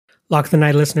Lock of the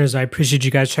Night listeners, I appreciate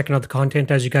you guys checking out the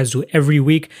content as you guys do every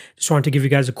week. Just wanted to give you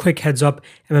guys a quick heads up.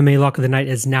 MMA Lock of the Night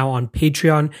is now on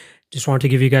Patreon. Just wanted to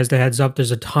give you guys the heads up.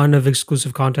 There's a ton of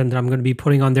exclusive content that I'm going to be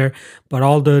putting on there, but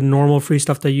all the normal free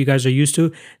stuff that you guys are used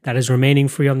to, that is remaining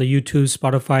free on the YouTube,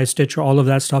 Spotify, Stitcher, all of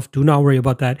that stuff. Do not worry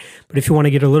about that. But if you want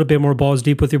to get a little bit more balls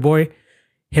deep with your boy,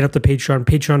 hit up the Patreon,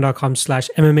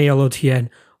 patreon.com/MMALOTN.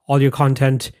 All your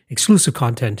content, exclusive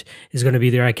content, is going to be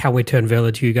there. I can't wait to unveil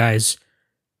it to you guys.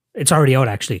 It's already out,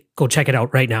 actually. Go check it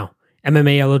out right now.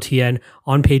 MMALOTN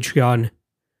on Patreon.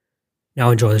 Now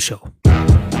enjoy the show.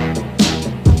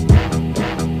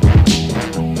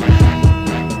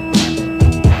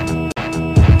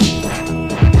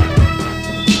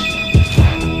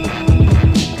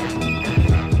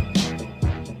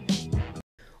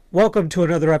 Welcome to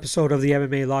another episode of the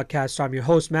MMA Lockcast. I'm your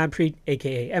host, Manpreet,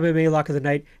 aka MMA Lock of the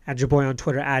Night, and your boy on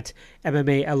Twitter at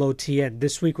MMALOTN.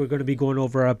 This week we're going to be going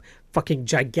over a fucking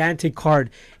gigantic card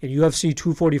in UFC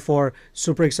 244.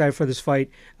 Super excited for this fight.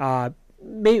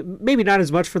 Maybe not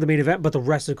as much for the main event, but the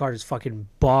rest of the card is fucking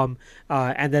bomb.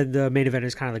 And then the main event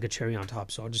is kind of like a cherry on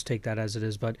top, so I'll just take that as it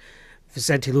is. But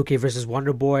Vicente Luque versus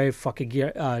Wonderboy, fucking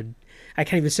I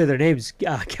can't even say their names.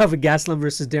 Kelvin Gastelum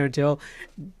versus Darren Till.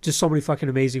 Just so many fucking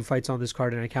amazing fights on this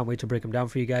card, and I can't wait to break them down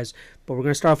for you guys. But we're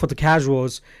going to start off with the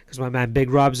casuals, because my man Big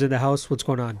Rob's in the house. What's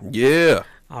going on? Yeah.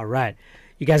 All right.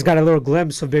 You guys got a little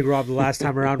glimpse of Big Rob the last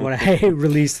time around when I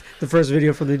released the first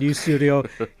video from the new studio,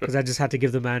 because I just had to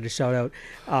give the man a shout out.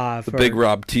 The Big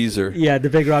Rob teaser. Yeah, the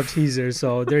Big Rob teaser.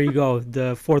 So there you go.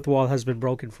 The fourth wall has been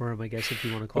broken for him, I guess, if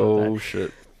you want to call it that. Oh,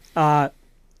 shit.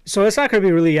 So it's not going to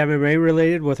be really MMA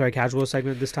related with our casual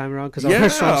segment this time around, because I'm going to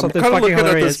show I'm something kind of fucking looking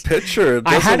hilarious. at this picture. It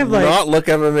I had doesn't him, like, not look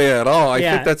MMA at all. I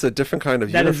Yeah. think that's a different kind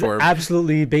of That uniform. is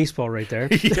absolutely baseball right there.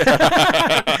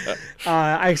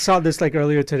 I saw this like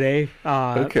earlier today.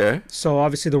 Okay. So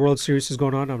obviously the World Series is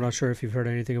going on. I'm not sure if you've heard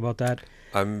anything about that.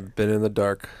 I've been in the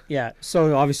dark. Yeah.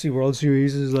 So obviously World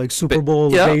Series is like Super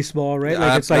Bowl yeah. baseball, right?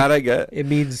 Like it's like that I get. it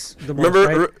means the most.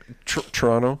 Remember Right?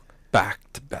 Toronto? Back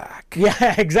to back.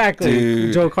 Yeah, exactly.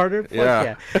 Dude. Joe Carter. Fuck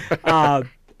Yeah. All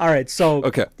right. So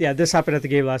Okay. yeah, this happened at the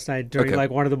game last night during Okay. like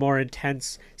one of the more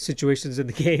intense situations in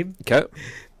the game. Okay.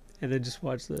 And then just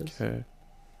watch this. Okay.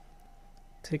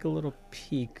 Take a little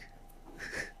peek.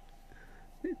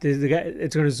 The guy,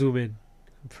 it's going to zoom in.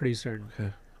 I'm pretty certain.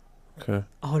 Okay.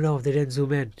 Oh no, they didn't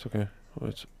zoom in. It's okay.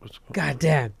 What's going God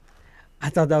damn. I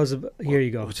thought that was here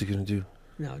you go. What's he gonna do?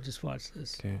 No, just watch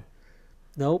this. Okay.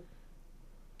 Nope.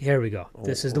 Here we go.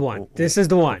 This is the one. Oh. This is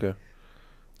the one. Okay.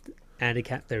 And it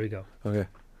can't. There we go. Okay.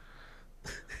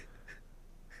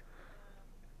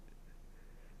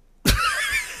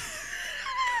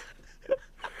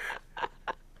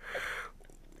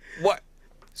 What?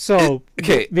 So,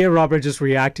 Okay. me and Robert just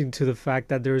reacting to the fact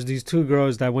that there was these two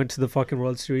girls that went to the fucking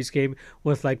World Series game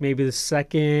with like maybe the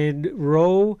second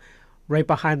row right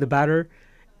behind the batter,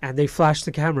 and they flashed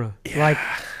the camera. Like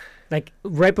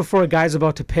right before a guy's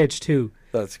about to pitch too.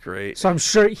 That's great. So I'm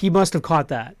sure he must have caught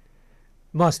that.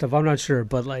 Must have. I'm not sure.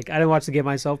 But like, I didn't watch the game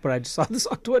myself, but I just saw this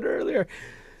on Twitter earlier.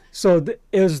 So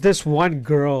it was this one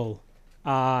girl,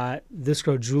 this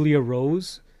girl, Julia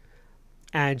Rose.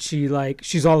 And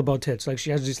she's all about tits. Like,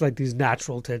 she has just like these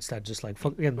natural tits that just like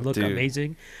fucking look Dude.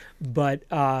 amazing. But,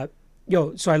 so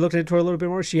I looked into her a little bit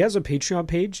more. She has a Patreon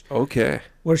page Okay.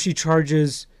 where she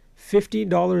charges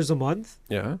 $15 a month.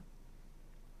 Yeah.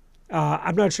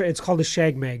 I'm not sure. It's called a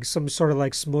Shag Mag, some sort of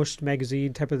like smushed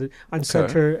magazine type of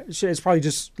uncensored. It's probably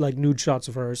just like nude shots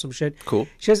of her or some shit. Cool.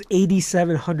 She has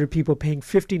 8,700 people paying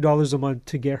 $15 a month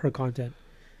to get her content.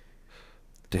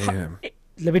 Damn.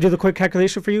 Let me do the quick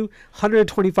calculation for you.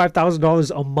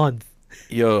 $125,000 a month.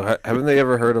 Yo, haven't they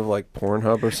ever heard of like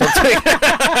Pornhub or something?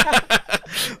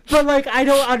 But like, I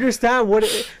don't understand what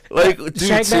Like, dude, Shag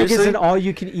Mag seriously? is an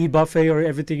all-you-can-eat buffet or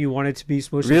everything you want it to be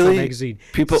smushed into Really? a magazine.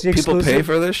 People See pay exclusive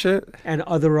for this shit? and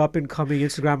other up-and-coming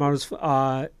Instagram models.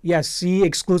 See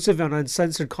exclusive and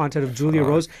uncensored content of Julia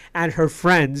Rose and her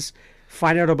friends.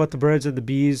 Find out about the birds and the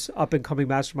bees, up-and-coming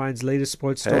masterminds, latest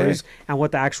sports stories, and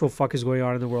what the actual fuck is going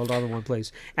on in the world all in one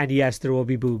place. And yes, there will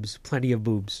be boobs. Plenty of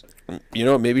boobs. You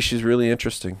know, maybe she's really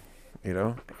interesting. You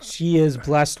know? She is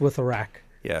blessed with a rack.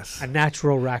 Yes. A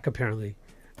natural rack, apparently.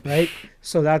 Right?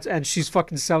 So and she's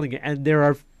fucking selling it. And there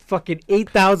are fucking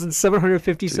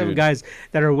 8,757 Dude. guys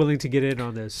that are willing to get in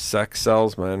on this. Sex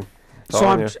sells, man. So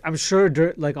Telling I'm sure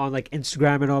like on like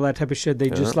Instagram and all that type of shit, they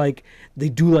just Yeah. like they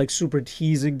do like super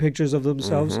teasing pictures of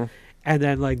themselves, Mhm. and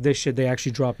then like this shit they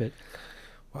actually drop it.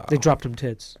 Wow. They dropped them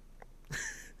tits.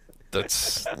 That's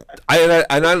so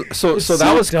It's so so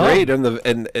that was dumb. great,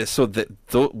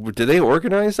 did they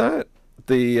organize that,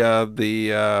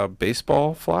 the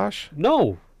baseball flash?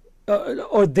 No,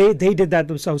 or they did that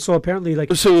themselves. So apparently,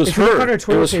 like, So it was if you look on her. her It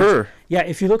Twitter was page, her. yeah,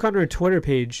 if you look on her Twitter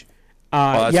page,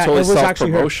 That's yeah, it totally was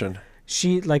actually her. self-promotion.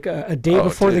 She like a day Oh,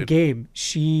 before the dude. game,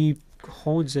 she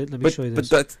hones it. Let me show you But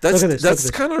this. that's Look at this, look at that's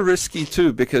this. kind of risky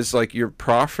too, because like you're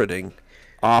profiting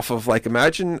off of like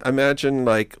imagine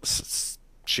like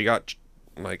she got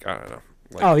like I don't know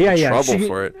like Oh, yeah, in yeah, trouble she-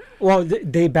 for it. Well,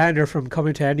 they banned her from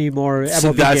coming to any more MLB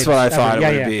So that's games what I ever. thought it Yeah,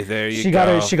 would yeah. be. There you She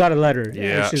go. got a letter.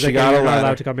 Yeah, she's she like, got you're a not allowed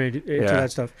letter. to come into Yeah.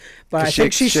 that stuff. But I 'Cause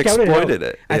think she scouted exploited it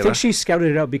out. it. I you know? think she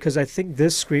scouted it out because I think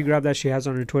this screen grab that she has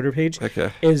on her Twitter page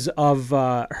Okay. is of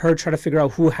her trying to figure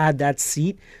out who had that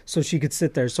seat so she could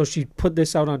sit there. So she put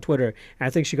this out on Twitter, and I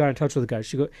think she got in touch with the guy.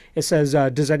 It says,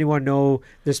 "Does anyone know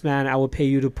this man? I will pay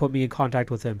you to put me in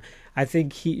contact with him." I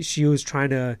think she was trying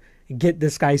to get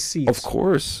this guy's seats. Of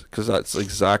course, because that's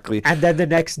exactly. And then the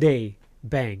next day,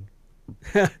 bang,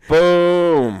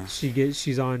 Boom.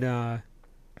 she's on.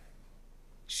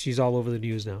 She's all over the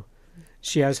news now.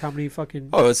 She has how many fucking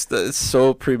Oh, it's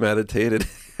so premeditated.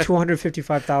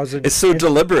 255,000. It's so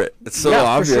deliberate. It's so Yeah, for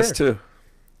obvious sure. too.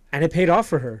 And it paid off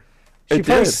for her. She It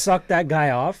probably did. sucked that guy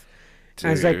off.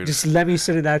 And it's like, Dude. just let me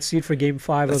sit in that seat for Game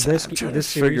 5 of That's- this I'm trying this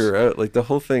to series. figure out like the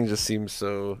whole thing just seems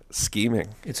so scheming.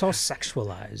 It's all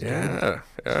sexualized. Dude. Yeah,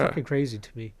 It's yeah, fucking crazy to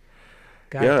me.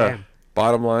 God yeah. damn.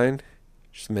 Bottom line,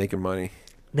 just making money.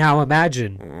 Now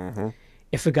imagine hmm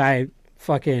if a guy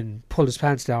fucking pulled his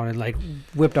pants down and like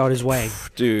whipped out his wang.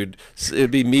 Dude, it'd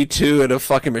be me too, and a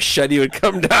fucking machete would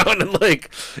come down and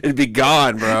like it'd be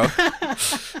gone, bro.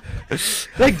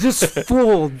 Like just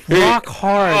full rock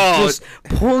hard, Oh. just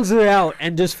pulls it out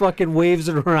and just fucking waves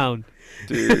it around.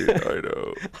 Dude, I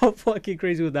know. How fucking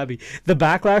crazy would that be? The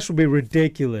backlash would be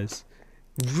ridiculous.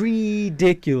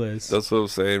 Ridiculous. That's what I'm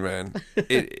saying, man.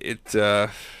 It's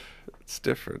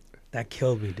different. That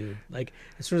killed me, dude. Like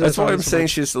as soon as That's I saw why I'm this, saying like,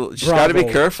 she's got to be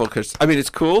bravo. careful, because I mean it's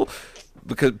cool,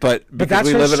 because because that's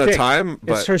we her live in a shtick. time, it's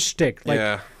but her shtick. Like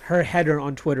yeah, her header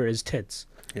on Twitter is tits.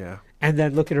 yeah. And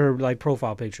then look at her like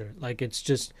profile picture. Like it's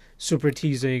just super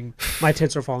teasing. My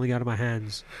tits are falling out of my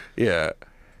hands. Yeah.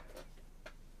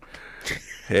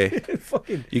 Hey,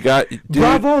 Fucking you got dude,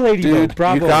 bravo, lady. dude.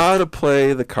 Bravo. You gotta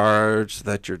play the cards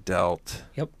that you're dealt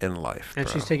Yep. in life, And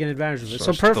bro. she's taking advantage of it. So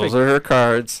Those perfect. are her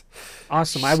cards.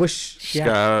 Awesome. I wish. She's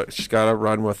Yeah. got to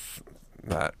run with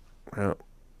that. Yeah.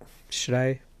 Should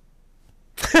I?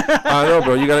 I don't know,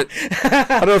 bro. You got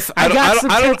to. I don't. I don't. got I some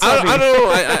don't. I don't. tits on I me.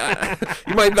 don't know.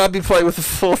 You might not be playing with a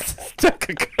full deck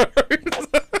of cards.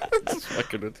 Just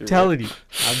fucking with you, bro. Telling you.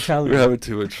 I'm telling We're you. having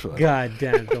too much fun. God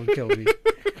damn! Don't kill me.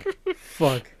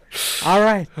 Fuck. All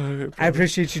right. All right, I bro.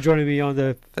 appreciate you joining me on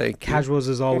the Thank you. casuals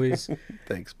as always.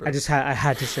 Thanks, bro. I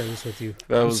had to share this with you.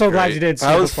 That I'm was so glad great. you didn't see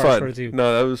that it was before I fun. showed it to you.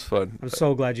 No, that was fun. I'm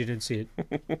so glad you didn't see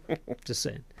it. Just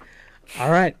saying.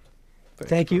 All right.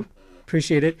 Thank you.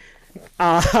 Appreciate it.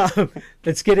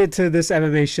 Let's get into this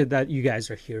MMA shit that you guys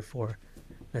are here for.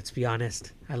 Let's be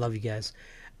honest. I love you guys.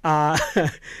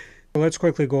 Let's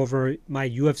quickly go over my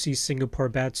UFC Singapore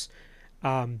bets.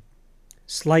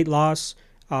 Slight loss,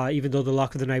 even though the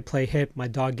lock of the night play hit. My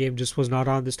dog game just was not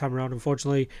on this time around,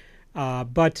 unfortunately.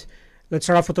 But let's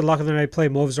start off with the lock of the night play.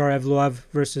 Movsar Evloev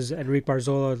versus Enrique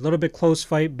Barzola. A little bit close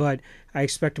fight, but I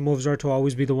expect Movsar to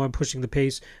always be the one pushing the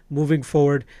pace, moving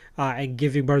forward, and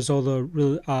giving Barzola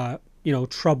real,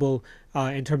 trouble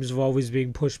in terms of always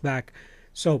being pushed back.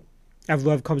 So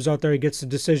Evloev comes out there, he gets the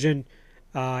decision,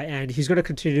 and he's going to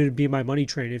continue to be my money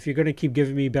train. If you're going to keep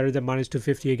giving me better than minus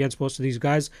 250 against most of these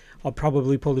guys, I'll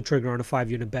probably pull the trigger on a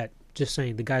 5-unit bet. Just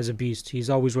saying, the guy's a beast. He's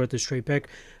always worth a straight pick.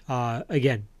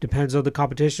 Again, depends on the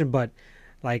competition, but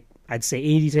like I'd say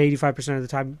 80 to 85% of the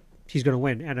time, he's going to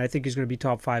win. And I think he's going to be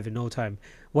top 5 in no time.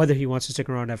 Whether he wants to stick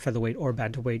around at featherweight or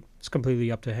bantamweight, it's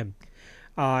completely up to him.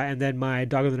 And then my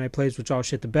dog of the night plays, which I'll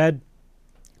shit the bed.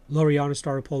 Loriano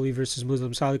Staropoli versus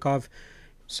Muslim Salikov.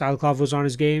 Salikov was on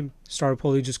his game.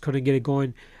 Staropoli just couldn't get it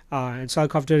going. And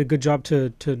Salikov did a good job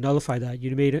to nullify that. He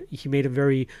made him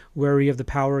very wary of the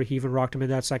power. He even rocked him in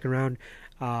that second round.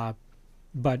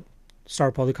 But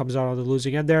Staropoli comes out on the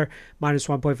losing end there. Minus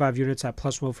 1.5 units at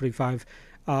plus 145.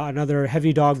 Another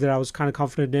heavy dog that I was kind of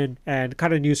confident in and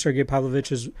kind of knew Sergey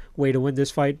Pavlovich's way to win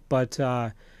this fight. But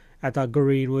I thought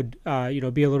Garin would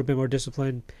be a little bit more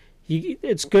disciplined.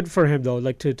 It's good for him though,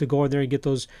 like to go in there and get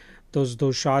those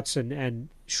shots and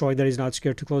showing that he's not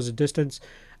scared to close the distance.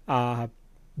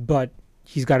 But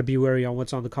he's got to be wary on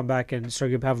what's on the comeback, and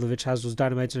Sergey Pavlovich has those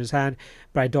dynamites in his hand.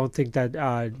 But I don't think that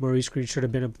Maurice Green should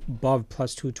have been above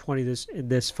plus 220 in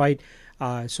this fight.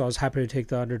 So I was happy to take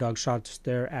the underdog shots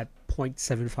there at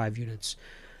 0.75 units.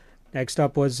 Next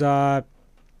up was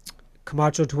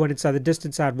Camacho to win inside the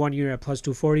distance. I had 1 unit at plus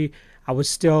 240. I was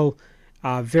still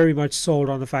Very much sold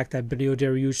on the fact that Beneil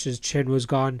Dariush's chin was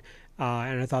gone,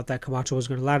 and I thought that Camacho was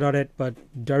going to land on it, but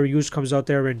Dariush comes out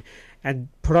there and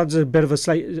put on a bit of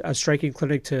a striking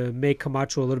clinic to make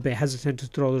Camacho a little bit hesitant to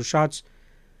throw those shots.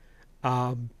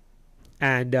 Dariush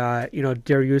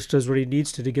does what he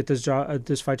needs to get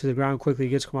this fight to the ground quickly,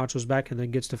 gets Camacho's back, and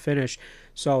then gets to finish.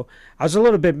 So I was a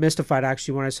little bit mystified,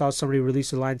 actually, when I saw somebody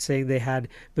release a line saying they had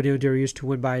Beneil Dariush to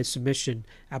win by submission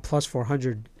at plus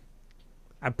 400.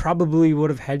 I probably would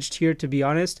have hedged here, to be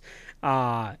honest,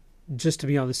 just to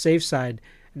be on the safe side.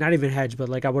 Not even hedge, but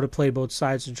like I would have played both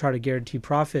sides and try to guarantee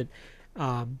profit.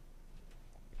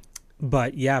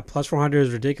 But yeah, plus 400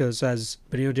 is ridiculous, as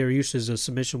Beneil Dariush is a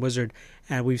submission wizard,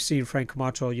 and we've seen Frank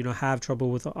Camacho, have trouble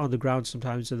with on the ground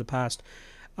sometimes in the past.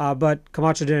 But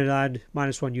Camacho didn't land,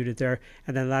 -1 unit there.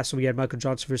 And then lastly, we had Michael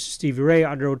Johnson versus Stevie Ray,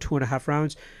 under 2.5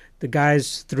 rounds. The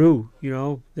guys threw,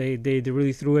 they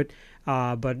really threw it,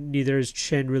 but neither his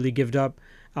chin really gave up.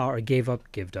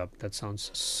 That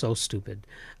sounds so stupid.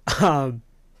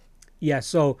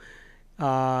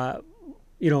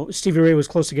 Stevie Ray was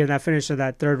close to getting that finish in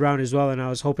that third round as well, and I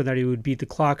was hoping that he would beat the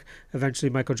clock.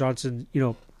 Eventually, Michael Johnson,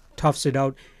 toughs it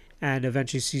out and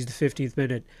eventually sees the 15th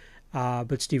minute.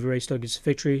 But Stevie Ray still gets the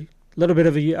victory. A little bit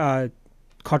of a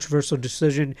controversial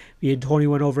decision. Me and Tony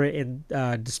went over it in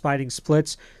Despiting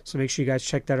Splits, so make sure you guys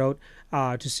check that out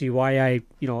to see why I,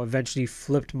 eventually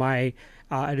flipped my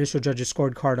initial judges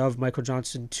scorecard of Michael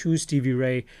Johnson to Stevie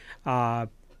Ray.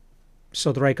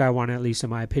 So the right guy won, at least in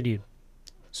my opinion.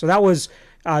 So that was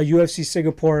UFC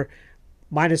Singapore,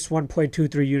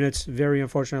 -1.23 units. Very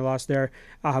unfortunate loss there.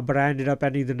 But I ended up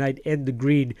ending the night in the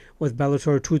green with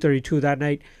Bellator 232 that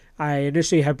night. I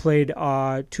initially had played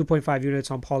 2.5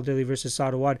 units on Paul Daly versus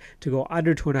Sadawad to go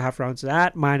under 2.5 rounds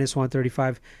at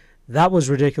 -135. That was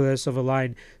ridiculous of a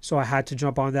line, so I had to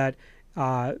jump on that.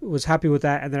 Was happy with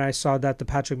that, and then I saw that the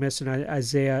Patrick Mix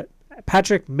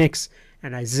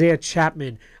and Isaiah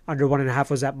Chapman under 1.5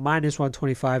 was at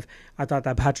 -125. I thought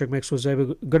that Patrick Mix was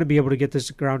going to be able to get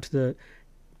this fight to the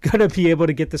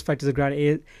ground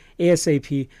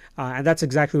ASAP, and that's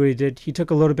exactly what he did. He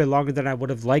took a little bit longer than I would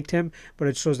have liked him, but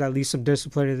it shows at least some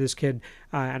discipline in this kid,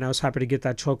 and I was happy to get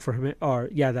that choke for him,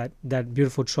 that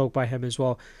beautiful choke by him as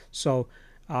well. So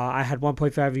I had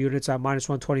 1.5 units at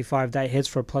 -125. That hits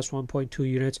for plus 1.2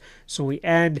 units. So we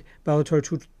end Bellator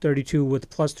 232 with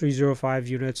plus 305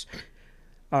 units,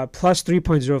 plus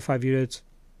 3.05 units.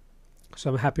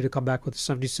 So I'm happy to come back with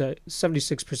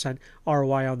 76%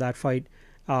 ROI on that fight,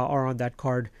 or on that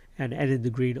card, and ended the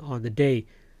green on the day.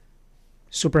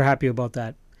 Super happy about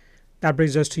that. That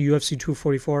brings us to UFC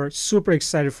 244. Super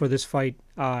excited for this fight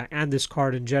and this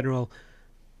card in general.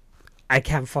 I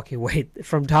can't fucking wait.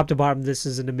 From top to bottom, this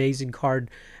is an amazing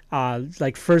card.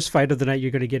 First fight of the night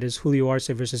you're going to get is Julio Arce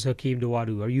versus Hakeem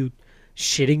Dawodu. Are you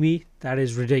shitting me? That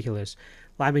is ridiculous.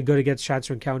 Lyman Good against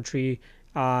Chancellor Country.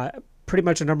 Pretty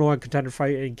much a number one contender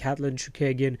fight in Katlyn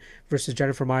Chookagian versus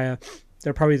Jennifer Maia.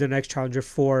 They're probably the next challenger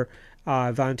for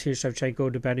Valentina Shevchenko,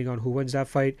 depending on who wins that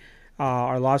fight.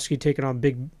 Arlovsky taking on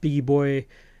Biggie Boy.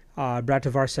 Brad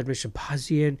Tavares, Edmund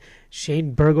Shabazian.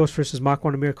 Shane Burgos versus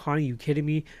Makwan Amirkhani. You kidding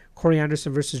me? Corey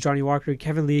Anderson versus Johnny Walker.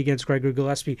 Kevin Lee against Gregor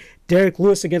Gillespie. Derek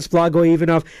Lewis against Blago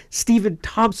Ivanov. Stephen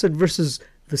Thompson versus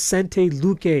Vicente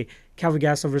Luque. Calvin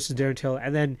Gastelum versus Darren Till.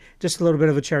 And then just a little bit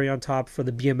of a cherry on top for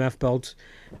the BMF belt.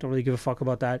 Don't really give a fuck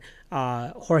about that.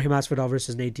 Jorge Masvidal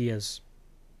versus Nate Diaz.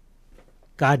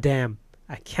 God damn.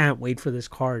 I can't wait for this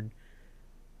card.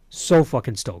 So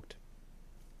fucking stoked.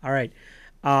 All right.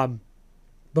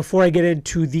 Before I get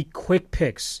into the quick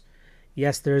picks,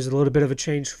 yes, there's a little bit of a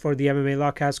change for the MMA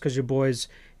Lockcast because your boy's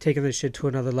taking this shit to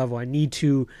another level. I need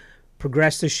to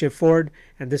progress this shit forward,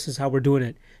 and this is how we're doing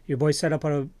it. Your boy set up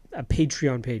on a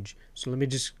Patreon page. So let me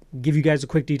just give you guys the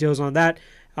quick details on that.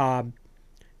 I'm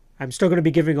still going to be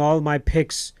giving all my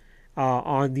picks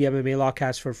on the MMA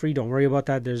Lockcast for free. Don't worry about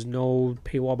that. There's no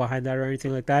paywall behind that or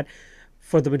anything like that.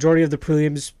 For the majority of the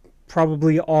prelims,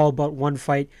 probably all but one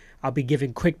fight, I'll be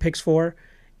giving quick picks for.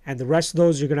 And the rest of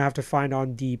those you're going to have to find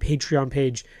on the Patreon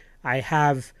page. I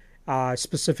have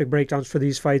specific breakdowns for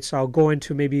these fights. I'll go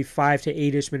into maybe 5 to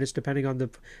 8-ish minutes depending on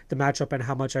the matchup and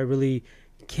how much I really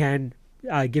can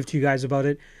give to you guys about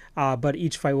it. But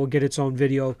each fight will get its own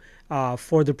video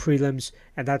for the prelims,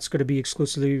 and that's going to be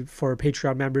exclusively for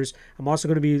Patreon members. I'm also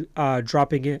going to be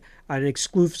dropping an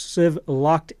exclusive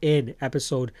locked-in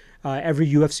episode every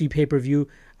UFC pay-per-view.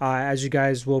 As you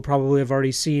guys will probably have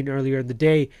already seen earlier in the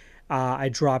day, I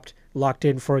dropped Locked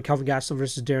In for Kelvin Gastelum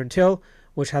versus Darren Till,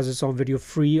 which has its own video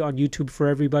free on YouTube for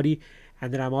everybody.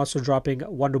 And then I'm also dropping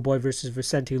Wonderboy versus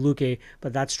Vicente Luque,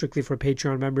 but that's strictly for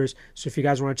Patreon members. So if you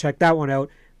guys want to check that one out,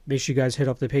 make sure you guys hit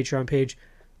up the Patreon page.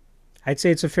 I'd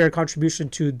say it's a fair contribution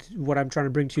to what I'm trying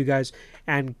to bring to you guys,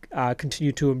 and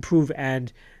continue to improve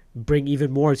and bring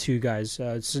even more to you guys.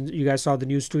 Since you guys saw the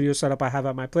new studio setup I have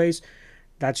at my place,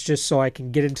 that's just so I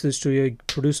can get into the studio,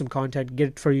 produce some content, get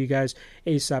it for you guys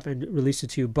ASAP, and release it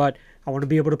to you. But I want to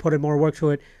be able to put in more work to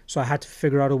it, so I had to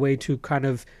figure out a way to kind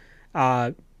of,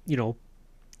 you know,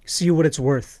 see what it's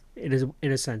worth in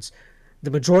a sense.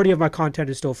 The majority of my content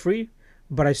is still free,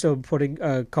 but I still am putting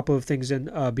a couple of things in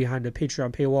behind the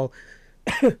Patreon paywall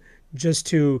just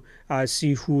to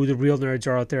see who the real nerds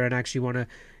are out there and actually want to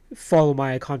follow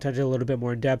my content a little bit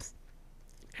more in depth.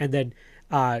 And then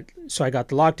so I got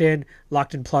the Locked In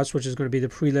Plus, which is going to be the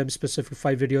prelim specific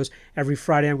fight videos. Every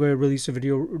Friday I'm going to release a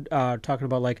video talking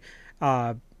about like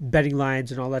betting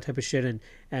lines and all that type of shit,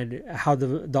 and how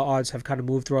the odds have kind of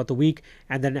moved throughout the week,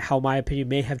 and then how my opinion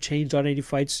may have changed on any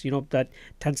fights, you know, that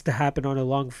tends to happen on a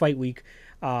long fight week.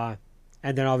 And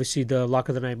then obviously the Lock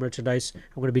of the Night merchandise.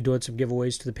 I'm going to be doing some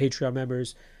giveaways to the Patreon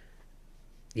members.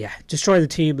 Yeah, destroy the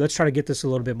team. Let's try to get this a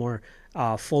little bit more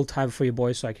full time for you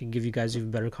boys, so I can give you guys even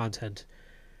better content.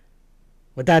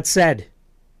 With that said,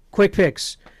 quick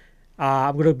picks.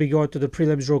 I'm going to be going through the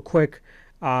prelims real quick,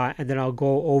 and then I'll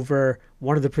go over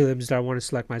one of the prelims that I want to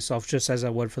select myself, just as I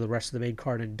would for the rest of the main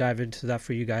card, and dive into that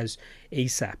for you guys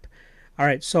ASAP. All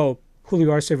right, so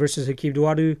Julio Arce versus Hakeem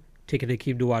Dawodu, taking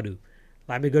Hakeem Dawodu.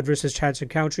 Lyman Good versus Chanson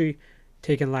Country,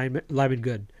 taking Lyman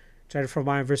Good. Jennifer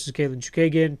Maia versus Caitlin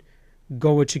Chukagian,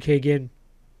 going with Chukagian.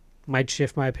 Might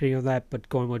shift my opinion on that, but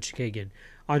going with Chukagian.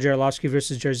 Andrei Arlovsky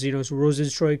versus Jairzinho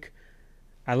Rozenstruik.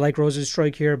 I like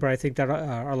Rozenstruik here, but I think that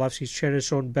Arlovsky's chin has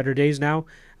shown better days now,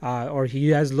 or he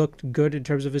has looked good in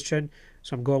terms of his chin.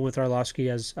 So I'm going with Arlovsky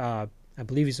as I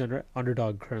believe he's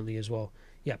underdog currently as well.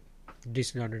 Yep,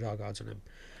 decent underdog odds on him.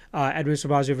 Edwin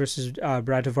Shabazian versus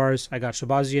Brad Tavares. I got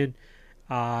Shabazian.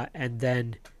 And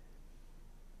then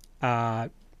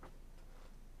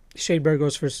Shane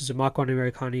Burgos versus Makwan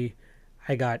Americani.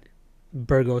 I got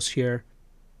Burgos here.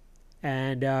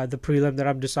 And the prelim that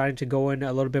I'm deciding to go in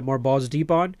a little bit more balls deep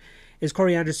on is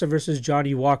Corey Anderson versus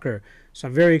Johnny Walker. So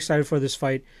I'm very excited for this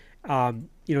fight.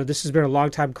 You know, this has been a long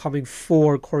time coming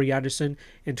for Corey Anderson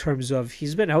in terms of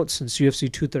he's been out since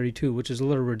UFC 232, which is a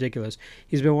little ridiculous.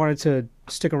 He's been wanting to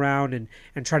stick around and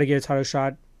try to get a title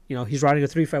shot. You know, he's riding a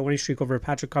 3-fight winning streak over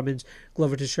Patrick Cummins,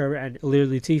 Glover Teixeira, and Ilir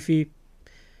Latifi.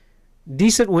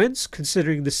 Decent wins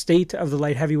considering the state of the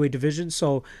light heavyweight division.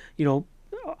 So, you know,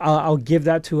 I'll give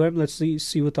that to him. Let's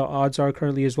see what the odds are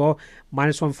currently as well.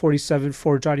 -147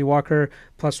 for Johnny Walker,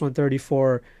 +130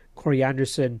 for Corey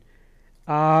Anderson.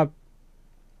 Man,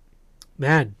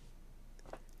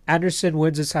 Anderson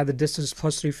wins inside the distance,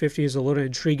 +350 is a little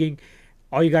intriguing.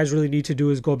 All you guys really need to do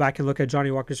is go back and look at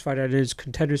Johnny Walker's fight at his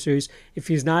Contender Series. If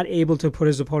he's not able to put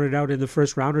his opponent out in the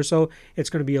first round or so, it's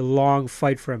going to be a long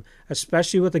fight for him,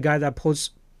 especially with a guy that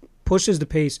pushes the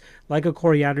pace like a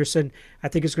Corey Anderson. I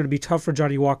think it's going to be tough for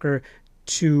Johnny Walker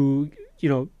to, you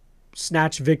know,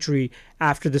 snatch victory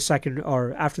after the second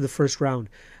or after the first round.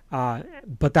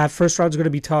 But that first round is going to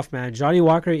be tough, man. Johnny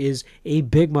Walker is a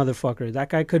big motherfucker. That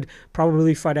guy could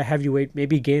probably fight at heavyweight,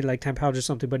 maybe gain like 10 pounds or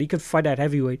something, but he could fight at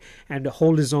heavyweight and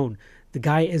hold his own. The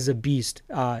guy is a beast.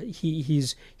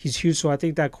 He's huge, so I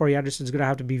think that Corey Anderson is going to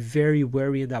have to be very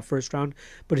wary in that first round.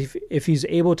 But if he's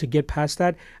able to get past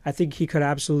that, I think he could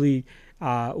absolutely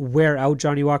wear out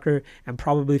Johnny Walker and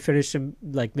probably finish him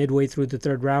like midway through the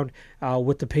third round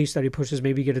with the pace that he pushes,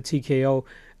 maybe get a TKO.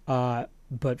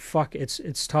 But fuck,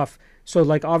 it's tough. So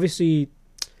like obviously,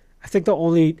 I think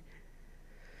one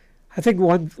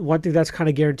thing that's kind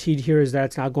of guaranteed here is that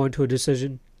it's not going to a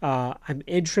decision. I'm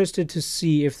interested to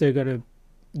see if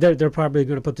they're probably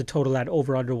gonna put the total at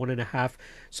over under 1.5.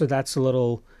 So that's a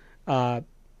little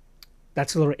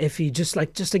iffy.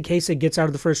 Just in case it gets out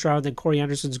of the first round, then Corey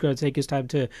Anderson's going to take his time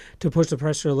to push the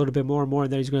pressure a little bit more and more,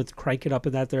 and then he's going to crank it up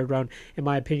in that third round, in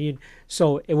my opinion.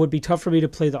 So it would be tough for me to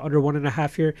play the under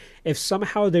 1.5 here. If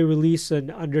somehow they release an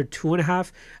under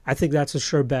 2.5, I think that's a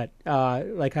sure bet.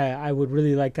 I would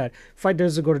really like that. Fight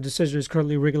doesn't go to decision is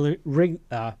currently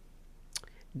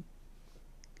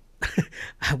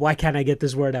why can't I get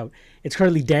this word out? It's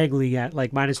currently dangling at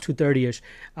like -230-ish.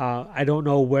 I don't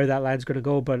know where that line's going to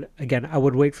go, but again, I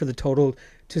would wait for the total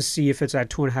to see if it's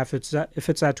at 2.5. If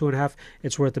it's at 2.5,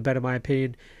 it's worth the bet in my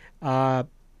opinion.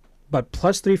 But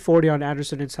 +340 on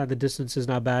Anderson inside the distance is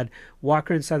not bad.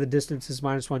 Walker inside the distance is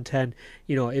 -110.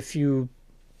 You know, if you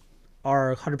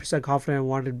are 100% confident and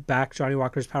want to back Johnny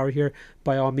Walker's power here,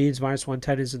 by all means,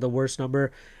 -110 is the worst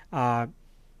number.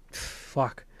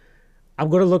 Fuck. I'm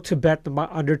going to look to bet the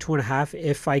under 2.5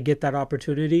 if I get that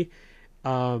opportunity.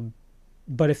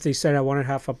 But if they said at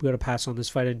 1.5, I'm going to pass on this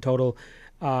fight in total.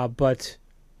 But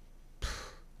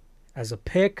As a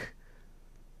pick,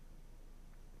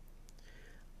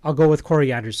 I'll go with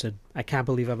Corey Anderson. I can't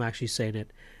believe I'm actually saying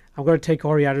it. I'm going to take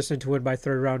Corey Anderson to win by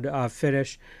third round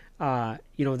finish.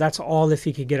 That's all if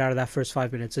he can get out of that first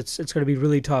 5 minutes. It's going to be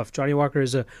really tough. Johnny Walker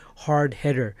is a hard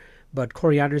hitter, but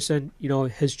Corey Anderson,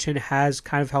 his chin has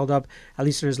kind of held up, at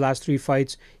least in his last 3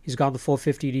 fights. He's gone the full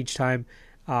 15 each time.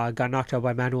 Got knocked out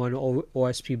by Manuel and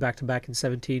OSP back-to-back in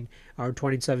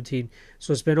 2017.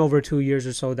 So it's been over 2 years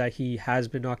or so that he has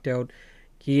been knocked out.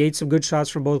 He ate some good shots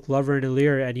from both Glover and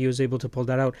Ilir, and he was able to pull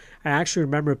that out. I actually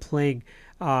remember playing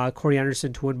Corey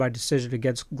Anderson to win by decision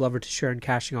against Glover Teixeira and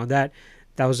cashing on that.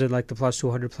 That was in like the plus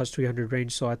 200, plus 300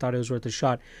 range, so I thought it was worth a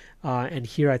shot. And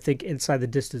here I think inside the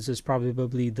distance is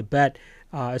probably the bet,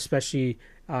 especially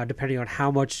depending on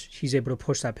how much he's able to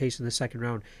push that pace in the second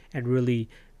round and really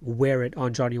wear it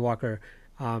on Johnny Walker.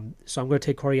 So I'm going to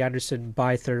take Corey Anderson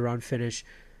by third round finish.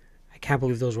 I can't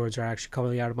believe those words are actually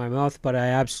coming out of my mouth, but I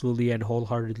absolutely and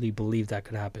wholeheartedly believe that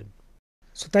could happen.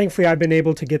 So thankfully I've been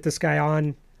able to get this guy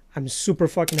on. I'm super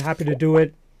fucking happy to do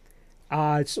it.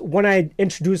 So when I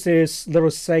introduced this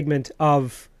little segment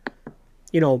of,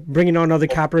 bringing on other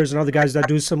cappers and other guys that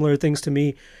do similar things to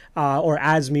me or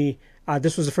as me,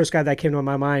 this was the first guy that came to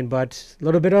my mind. But a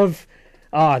little bit of,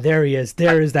 there he is.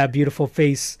 There is that beautiful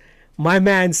face. My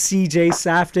man, CJ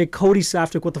Saftik. Cody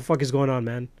Saftik, what the fuck is going on,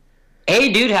 man?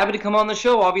 Hey, dude, happy to come on the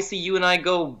show. Obviously, you and I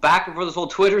go back and forth this whole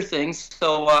Twitter thing,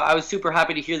 so I was super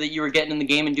happy to hear that you were getting in the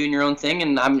game and doing your own thing,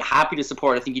 and I'm happy to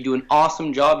support. I think you do an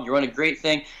awesome job. You run a great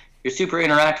thing. You're super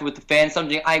interactive with the fans,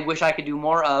 something I wish I could do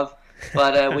more of.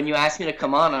 But when you asked me to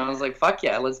come on, I was like, fuck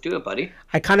yeah, let's do it, buddy.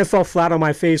 I kind of fell flat on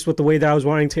my face with the way that I was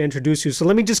wanting to introduce you. So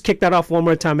let me just kick that off one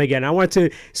more time again. I want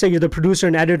to say you're the producer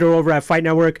and editor over at Fight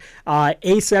Network,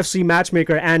 Ace FC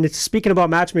Matchmaker. And speaking about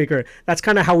Matchmaker, that's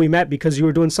kind of how we met because you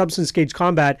were doing Substance Cage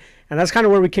Combat. And that's kind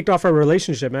of where we kicked off our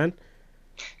relationship, man.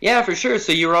 Yeah, for sure.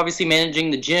 So you were obviously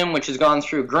managing the gym, which has gone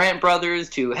through Grant Brothers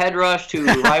to Head Rush to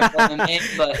Rival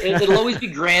MMA, but it'll always be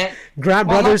Grant.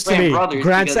 Brothers to me.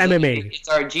 Grant's MMA. It's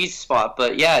our G spot,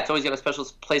 but yeah, it's always got a special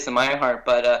place in my heart.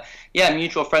 But yeah, a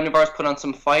mutual friend of ours put on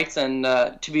some fights, and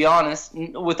to be honest,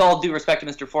 with all due respect to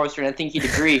Mr. Forrester, and I think he'd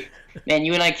agree, man,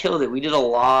 you and I killed it. We did a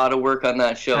lot of work on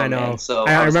that show. I know. Man. So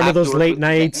I remember those late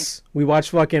nights. We watched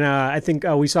fucking. I think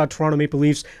we saw Toronto Maple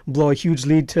Leafs blow a huge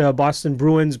lead to Boston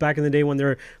Bruins back in the day when they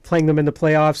were playing them in the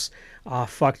playoffs. Oh,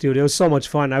 fuck, dude. It was so much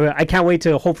fun. I can't wait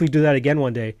to hopefully do that again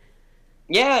one day.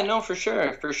 Yeah, no, for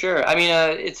sure, for sure. I mean,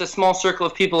 it's a small circle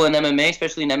of people in MMA,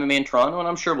 especially in MMA in Toronto, and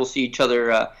I'm sure we'll see each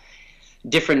other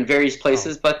different various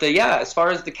places. But yeah, as far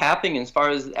as the capping, as far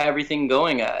as everything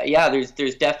going, yeah,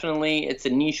 there's definitely, it's a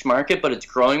niche market, but it's a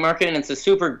growing market, and it's a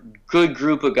super good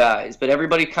group of guys. But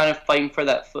everybody kind of fighting for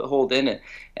that foothold in it.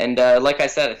 And like I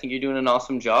said, I think you're doing an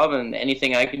awesome job, and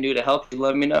anything I can do to help you,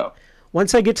 let me know.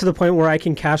 Once I get to the point where I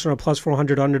can cash on a plus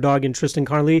 400 underdog in Tristan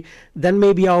Connolly, then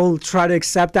maybe I'll try to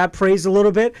accept that praise a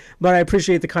little bit. But I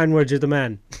appreciate the kind words. You're the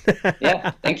man.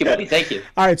 Yeah, thank you, buddy. Thank you.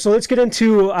 All right, so let's get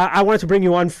into. I wanted to bring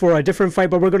you on for a different fight,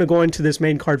 but we're going to go into this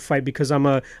main card fight because I'm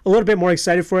a little bit more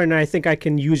excited for it, and I think I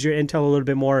can use your intel a little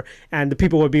bit more, and the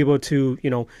people will be able to,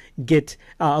 get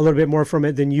a little bit more from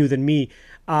it than me.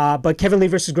 But Kevin Lee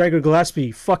versus Gregor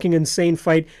Gillespie, fucking insane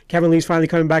fight. Kevin Lee's finally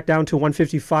coming back down to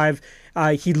 155.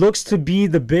 He looks to be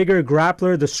the bigger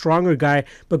grappler, the stronger guy,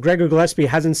 but Gregor Gillespie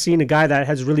hasn't seen a guy that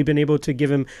has really been able to give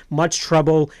him much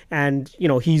trouble, and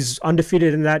he's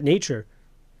undefeated in that nature.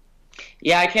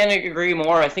 Yeah, I can't agree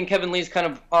more. I think Kevin Lee's kind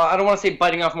of, I don't want to say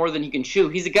biting off more than he can chew.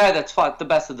 He's a guy that's fought the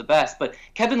best of the best. But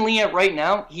Kevin Lee, right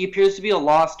now, he appears to be a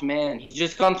lost man. He's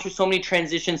just gone through so many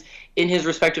transitions in his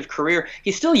respective career.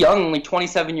 He's still young, only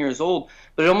 27 years old,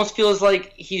 but it almost feels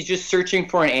like he's just searching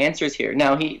for answers here.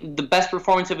 Now, the best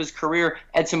performance of his career,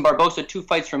 Edson Barbosa, 2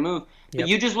 fights removed. But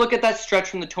you just look at that stretch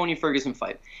from the Tony Ferguson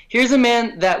fight. Here's a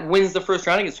man that wins the first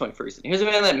round against Tony Ferguson. Here's a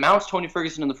man that mounts Tony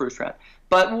Ferguson in the first round.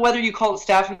 But whether you call it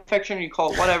staph infection or you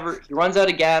call it whatever, he runs out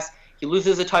of gas, he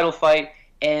loses a title fight,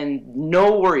 and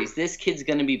no worries, this kid's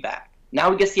going to be back.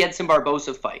 Now he gets the Edson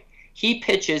Barbosa fight. He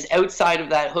pitches outside of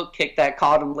that hook kick that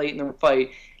caught him late in the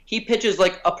fight. He pitches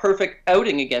like a perfect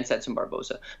outing against Edson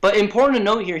Barbosa. But important to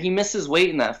note here, he misses weight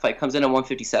in that fight, comes in at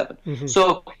 157. Mm-hmm.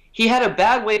 So he had a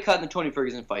bad weight cut in the Tony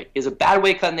Ferguson fight. He has a bad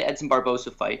weight cut in the Edson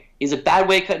Barbosa fight. He has a bad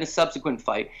weight cut in a subsequent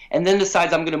fight. And then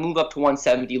decides I'm going to move up to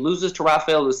 170. Loses to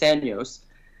Rafael dos Anjos.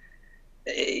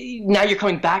 Now you're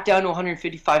coming back down to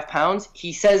 155 pounds.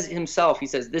 He says himself,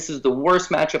 this is the worst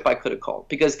matchup I could have called.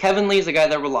 Because Kevin Lee is a guy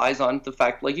that relies on the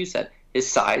fact, like you said, his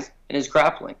size and his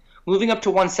grappling. Moving up to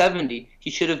 170,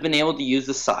 he should have been able to use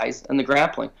the size and the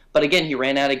grappling. But again, he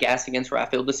ran out of gas against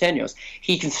Rafael dos Anjos.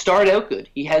 He can start out good.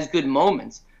 He has good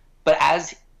moments. But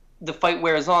as the fight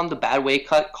wears on, the bad weight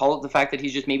cut, call it the fact that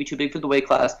he's just maybe too big for the weight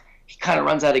class, he kind of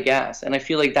runs out of gas. And I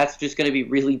feel like that's just going to be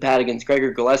really bad against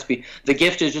Gregor Gillespie. The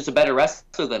Gift is just a better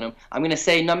wrestler than him. I'm going to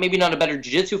say maybe not a better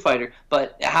jiu-jitsu fighter,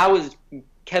 but how is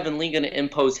Kevin Lee going to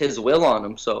impose his will on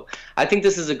him? So I think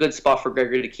this is a good spot for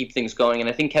Gregor to keep things going, and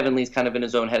I think Kevin Lee's kind of in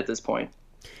his own head at this point.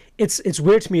 It's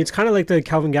weird to me. It's kind of like the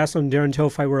Calvin Gastelum Darren Till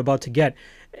fight we're about to get.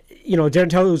 You know, Darren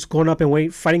Till is going up in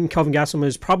weight. Fighting Calvin Gastelum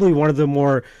is probably one of the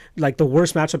more, like, the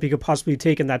worst matchup you could possibly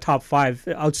take in that top 5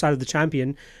 outside of the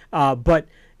champion. But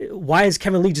why is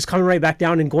Kevin Lee just coming right back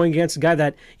down and going against a guy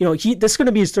that, you know, this is going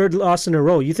to be his 3rd loss in a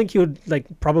row? You think he would, like,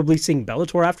 probably sing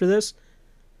Bellator after this?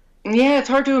 Yeah, it's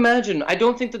hard to imagine. I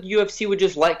don't think that the UFC would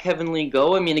just let Kevin Lee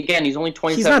go. I mean, again, he's only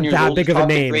 27 years old. He's not that big of a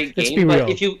name. Let's be real. But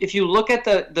if you look at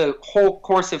the whole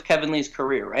course of Kevin Lee's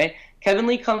career, right? Kevin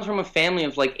Lee comes from a family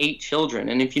of like 8 children,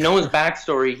 and if you know his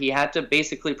backstory, he had to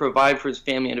basically provide for his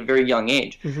family at a very young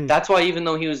age. Mm-hmm. That's why even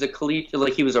though he was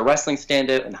he was a wrestling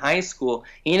standout in high school,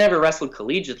 he never wrestled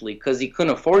collegiately because he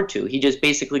couldn't afford to. He just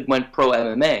basically went pro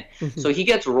MMA. Mm-hmm. So he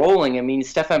gets rolling. I mean,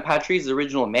 Stefan Patry's the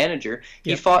original manager.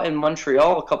 He fought in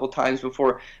Montreal a couple times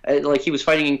before, like he was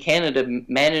fighting in Canada,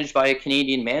 managed by a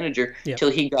Canadian manager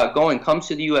till he got going. Comes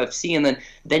to the UFC, and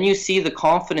then you see the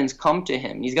confidence come to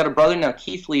him. He's got a brother now,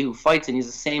 Keith Lee, who fights, and he's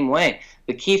the same way.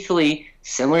 But Keith Lee,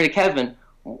 similar to Kevin,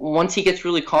 once he gets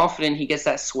really confident, he gets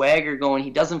that swagger going. He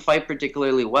doesn't fight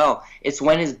particularly well. It's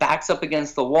when his back's up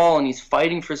against the wall and he's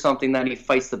fighting for something that he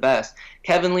fights the best.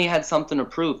 Kevin Lee had something to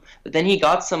prove, but then he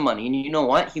got some money, and you know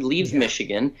what? He leaves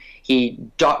Michigan. He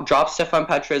drops Stefan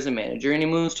Patry as a manager, and he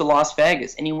moves to Las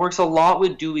Vegas, and he works a lot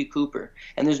with Dewey Cooper.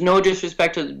 And there's no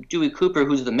disrespect to Dewey Cooper,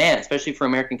 who's the man, especially for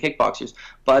American kickboxers,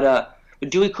 but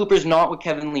Dewey Cooper's not what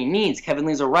Kevin Lee needs. Kevin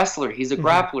Lee's a wrestler. He's a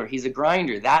grappler. He's a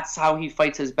grinder. That's how he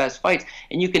fights his best fights.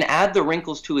 And you can add the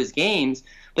wrinkles to his games,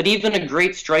 but even a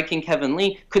great striking Kevin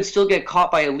Lee could still get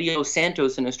caught by a Leo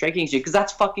Santos in a striking exchange, because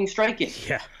that's fucking striking.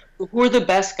 Yeah. Who are the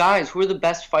best guys? Who are the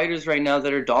best fighters right now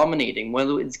that are dominating?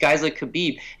 Whether it's guys like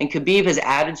Khabib. And Khabib has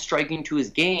added striking to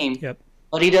his game. Yep.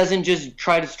 But he doesn't just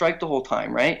try to strike the whole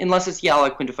time, right? Unless it's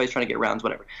like Quinta fights trying to get rounds,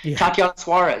 whatever. Yeah. Tatiana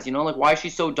Suarez, like, why is she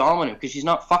so dominant? Because she's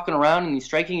not fucking around in these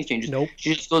striking exchanges. Nope.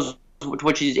 She just goes to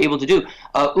what she's able to do.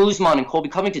 Usman and Colby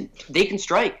Covington, they can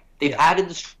strike. They've added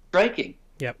the striking.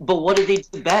 Yep. But what do they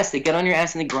do best? They get on your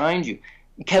ass and they grind you.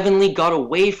 Kevin Lee got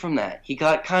away from that. He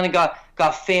got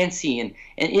fancy. And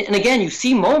again, you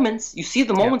see moments. You see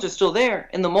the moments are still there.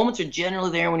 And the moments are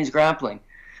generally there when he's grappling.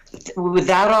 With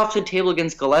that off the table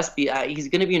against Gillespie, he's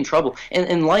going to be in trouble.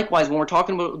 And likewise, when we're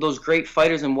talking about those great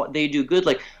fighters and what they do good,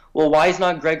 like, well, why is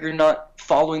Gregor not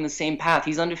following the same path?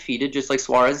 He's undefeated, just like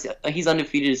Suarez. He's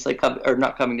undefeated, just like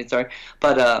not Covington, sorry,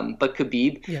 but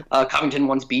Khabib. Yep. Covington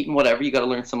once beaten, whatever. You got to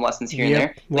learn some lessons here and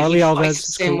there. Like, he fights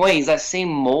the same way. He's that same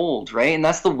mold, right? And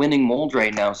that's the winning mold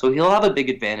right now. So he'll have a big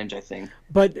advantage, I think.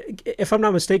 But if I'm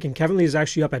not mistaken, Kevin Lee is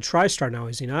actually up at TriStar now,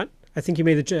 is he not? I think he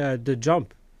made the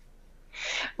jump.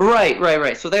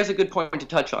 Right. So there's a good point to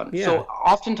touch on. Yeah. So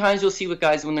oftentimes you'll see with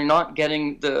guys when they're not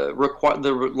getting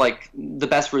the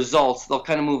best results, they'll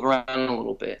kind of move around a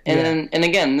little bit. And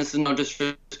again, this is no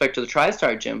disrespect to the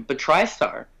TriStar gym, but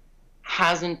TriStar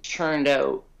hasn't turned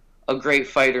out a great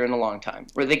fighter in a long time.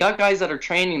 Where they got guys that are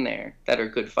training there that are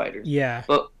good fighters. Yeah.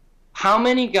 But how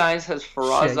many guys has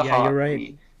Faraz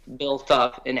Zahabi built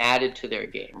up and added to their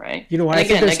game, right? You know what? I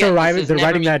think they're still riding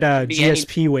that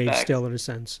GSP wave still, in a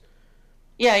sense.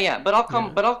 Yeah, but I'll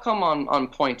come on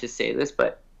point to say this.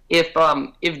 But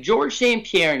if George St.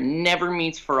 Pierre never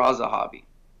meets Faraz Zahabi,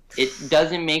 it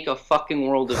doesn't make a fucking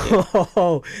world of difference.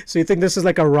 Oh, so you think this is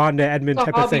like a Ronda Edmond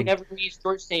type of thing? Never meets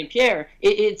George St. Pierre.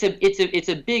 It's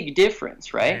a big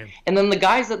difference, right? Man. And then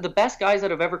the best guys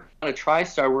that have ever come out of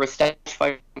TriStar were established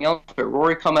fighting elsewhere.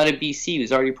 Rory come out of BC,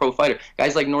 who's already a pro fighter.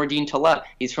 Guys like Nordine Talat,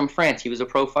 he's from France, he was a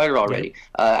pro fighter already.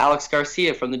 Alex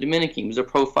Garcia from the Dominican, he was a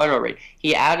pro fighter already.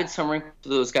 He added some wrinkles to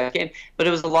those guys' game, but it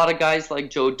was a lot of guys like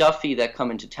Joe Duffy that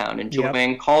come into town, and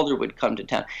Joanne Calder would come to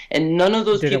town, and none of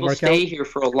those people stay here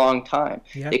for a long time.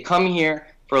 They come here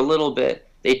for a little bit,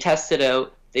 they test it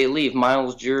out, they leave.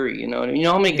 Miles Jury, you know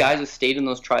how many guys have stayed in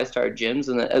those TriStar gyms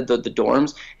and the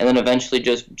dorms, and then eventually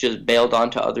just bailed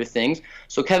onto other things.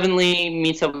 So Kevin Lee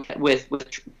meets up with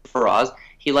Faraz.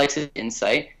 He likes his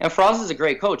insight, and Faraz is a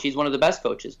great coach. He's one of the best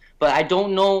coaches. But I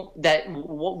don't know that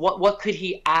what could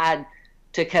he add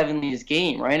to Kevin Lee's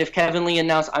game, right? If Kevin Lee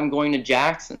announced, I'm going to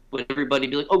Jackson, would everybody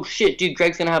be like, oh shit, dude,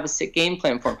 Greg's gonna have a sick game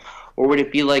plan for him? Or would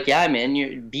it be like, yeah, man,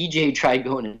 BJ tried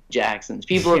going to Jackson's.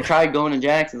 People have tried going to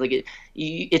Jackson's. Like,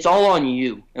 it's all on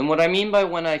you. And what I mean by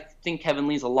when I think Kevin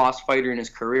Lee's a lost fighter in his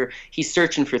career, he's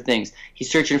searching for things. He's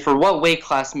searching for what weight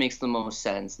class makes the most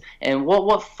sense, and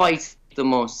what fights the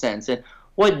most sense and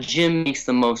what gym makes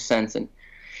the most sense. And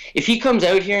if he comes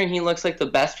out here and he looks like the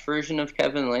best version of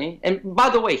Kevin Lee, and by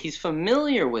the way, he's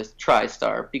familiar with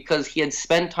TriStar because he had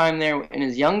spent time there in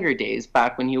his younger days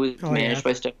back when he was managed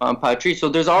by Stefan Patry. So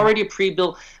there's already a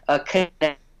pre-built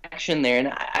connection there, and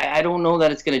I don't know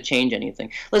that it's going to change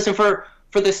anything. Listen, for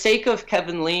the sake of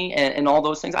Kevin Lee and all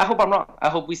those things, I hope I'm wrong. I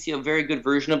hope we see a very good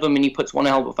version of him and he puts one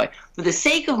hell of a fight. For the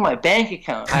sake of my bank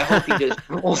account, I hope he just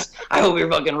rolls. I hope he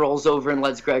fucking rolls over and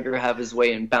lets Gregor have his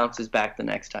way and bounces back the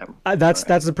next time. That's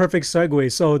the perfect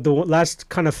segue. So the last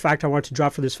kind of fact I want to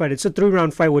drop for this fight, it's a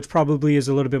 3-round fight, which probably is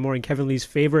a little bit more in Kevin Lee's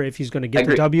favor if he's going to get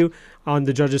the W on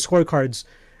the judges' scorecards.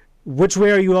 Which way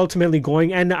are you ultimately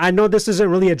going? And I know this isn't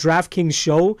really a DraftKings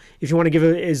show. If you want to give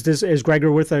it, is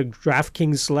Gregor worth a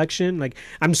DraftKings selection? Like,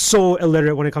 I'm so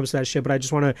illiterate when it comes to that shit, but I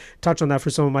just want to touch on that for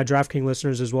some of my DraftKings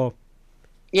listeners as well.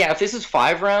 Yeah, if this is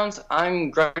 5 rounds, I'm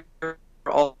Gregor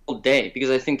all day because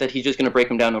I think that he's just going to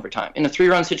break him down over time. In a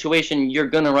 3-round situation, you're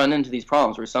going to run into these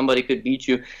problems where somebody could beat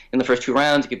you in the first 2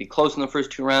 rounds. It could be close in the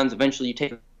first 2 rounds. Eventually, you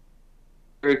take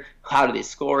how do they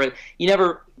score it? You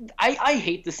never. I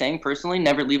hate the saying personally.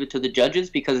 Never leave it to the judges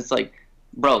because it's like,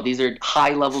 bro, these are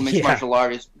high level mixed martial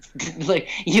artists. Like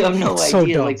you have no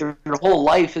idea. So like their whole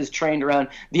life is trained around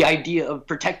the idea of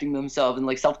protecting themselves and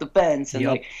like self defense and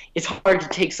like it's hard to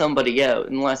take somebody out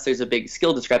unless there's a big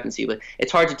skill discrepancy. But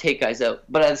it's hard to take guys out.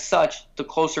 But as such, the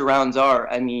closer rounds are,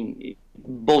 I mean,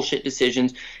 bullshit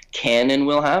decisions can and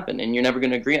will happen, and you're never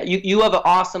going to agree. You have an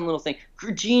awesome little thing,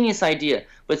 genius idea,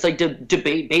 but it's like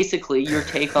debate basically your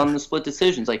take on the split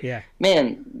decisions. Like,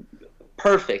 man,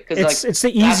 perfect. Because it's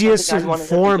the easiest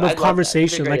form of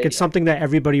conversation. Like it's something that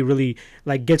everybody really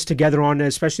like gets together on,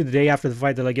 especially the day after the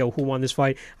fight. They're like, "Yo, who won this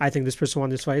fight? I think this person won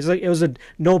this fight." It's like it was a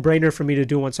no-brainer for me to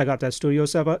do once I got that studio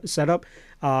set up.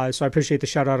 So I appreciate the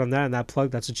shout out on that and that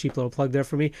plug. That's a cheap little plug there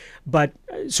for me. But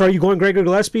so are you going Gregor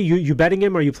Gillespie? You betting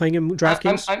him? Are you playing him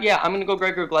DraftKings? I'm going to go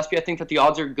Gregor Gillespie. I think that the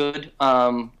odds are good.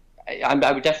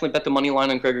 I would definitely bet the money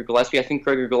line on Gregor Gillespie. I think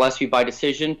Gregor Gillespie by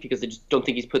decision because I just don't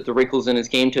think he's put the wrinkles in his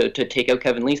game to take out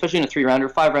Kevin Lee, especially in a 3-rounder.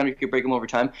 5-rounder, you could break him over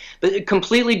time. But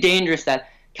completely dangerous that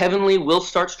Kevin Lee will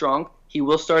start strong. He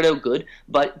will start out good.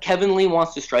 But Kevin Lee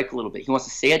wants to strike a little bit. He wants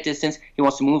to stay at distance. He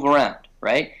wants to move around,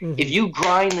 right? Mm-hmm. If you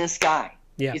grind this guy,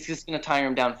 it's just going to tire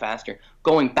him down faster.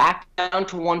 Going back down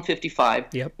to 155.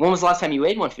 Yep. When was the last time you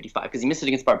weighed 155? Because he missed it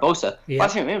against Barbosa.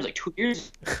 Last time he weighed was like 2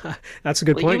 years. That's a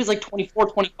good point. He was like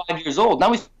 24, 25 years old.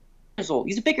 Now he's years old.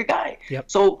 He's a bigger guy. Yep.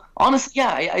 So honestly,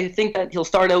 I think that he'll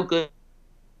start out good.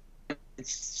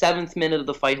 It's 7th minute of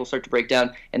the fight, he'll start to break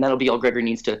down, and that'll be all Gregor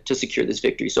needs to secure this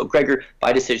victory. So Gregor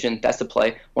by decision, that's the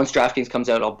play. Once DraftKings comes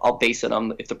out, I'll base it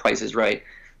on if the price is right.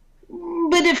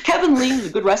 But if Kevin Lee, who's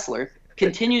a good wrestler,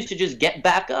 continues to just get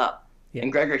back up,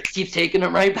 and Gregor keeps taking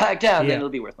him right back down, then it'll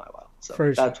be worth my while.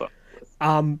 So that's what.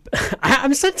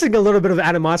 I'm sensing a little bit of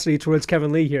animosity towards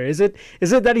Kevin Lee here. Is it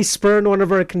that he spurned one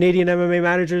of our Canadian MMA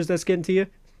managers that's getting to you?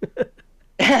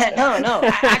 No.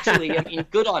 Actually, I mean,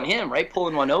 good on him, right?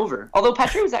 Pulling one over. Although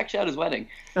Patrick was actually at his wedding.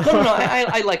 No.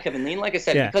 I like Kevin Lee. And like I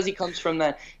said, because he comes from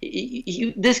that,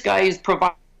 this guy is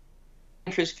providing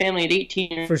for his family at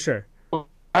 18. For sure.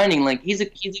 Like he's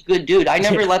a good dude. I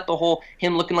never let the whole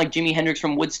him looking like Jimi Hendrix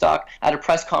from Woodstock at a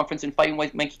press conference and fighting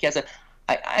with Mikey Kessa.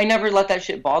 I never let that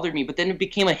shit bother me. But then it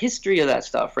became a history of that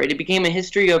stuff, right? It became a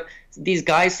history of these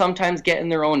guys sometimes get in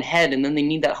their own head and then they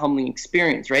need that humbling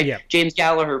experience, right? Yeah. James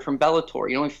Gallagher from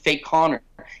Bellator, Fake Connor.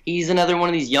 He's another one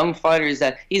of these young fighters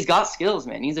that he's got skills,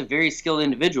 man. He's a very skilled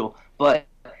individual, but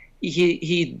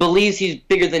he believes he's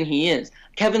bigger than he is.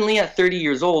 Kevin Lee at 30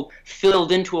 years old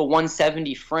filled into a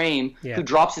 170 frame who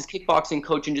drops his kickboxing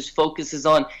coach and just focuses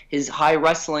on his high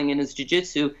wrestling and his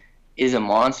jiu-jitsu is a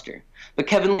monster. But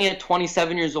Kevin Lee at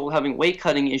 27 years old having weight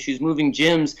cutting issues, moving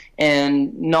gyms,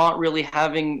 and not really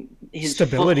having his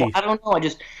stability. I don't know.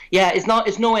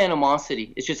 It's no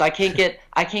animosity. It's just I can't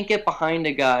get behind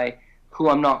a guy who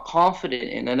I'm not confident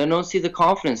in, and I don't see the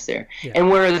confidence there. Yeah. And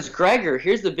whereas Gregor,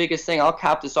 here's the biggest thing, I'll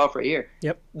cap this off right here.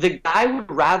 Yep. The guy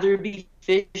would rather be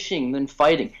fishing than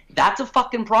fighting. That's a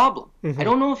fucking problem. Mm-hmm. I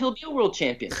don't know if he'll be a world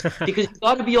champion because he's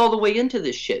got to be all the way into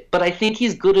this shit. But I think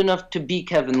he's good enough to beat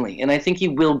Kevin Lee, and I think he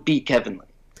will beat Kevin Lee.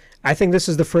 I think this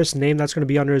is the first name that's going to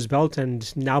be under his belt,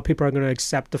 and now people are going to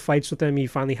accept the fights with him. He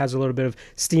finally has a little bit of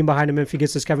steam behind him if he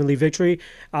gets this Kevin Lee victory.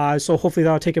 So hopefully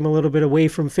that'll take him a little bit away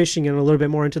from fishing and a little bit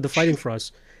more into the fighting for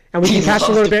us. And we can cash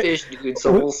a little bit. Fish, dude,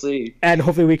 so we'll see. And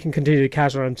hopefully we can continue to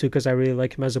cash on him too, because I really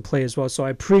like him as a play as well. So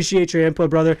I appreciate your input,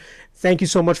 brother. Thank you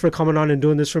so much for coming on and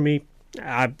doing this for me.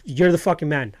 You're the fucking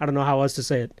man. I don't know how else to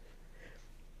say it.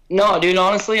 No, dude,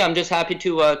 honestly, I'm just happy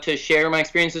to share my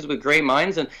experiences with great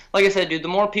minds. And like I said, dude, the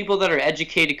more people that are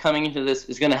educated coming into this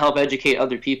is going to help educate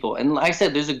other people. And like I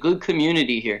said, there's a good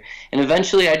community here. And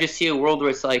eventually I just see a world where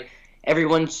it's like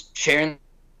everyone's sharing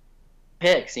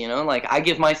picks, you know? Like I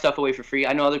give my stuff away for free.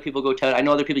 I know other people go to it. I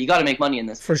know other people, you got to make money in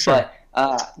this. For sure.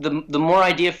 But the more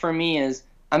idea for me is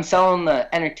I'm selling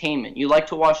the entertainment. You like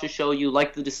to watch the show, you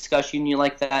like the discussion, you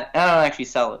like that. And I don't actually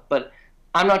sell it. But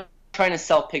I'm not trying to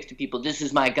sell picks to people. This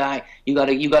is my guy. You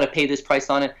gotta pay this price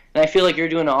on it. And I feel like you're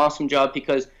doing an awesome job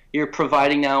because you're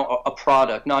providing now a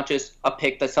product, not just a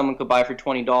pick that someone could buy for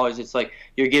 $20. It's like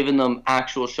you're giving them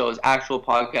actual shows, actual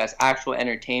podcasts, actual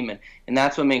entertainment, and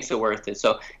that's what makes it worth it.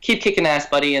 So keep kicking ass,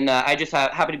 buddy. And I just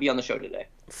happy to be on the show today.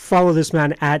 Follow this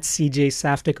man at CJ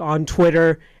Saftic on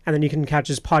Twitter, and then you can catch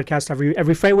his podcast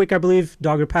every fight week, I believe,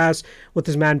 Dogger Pass, with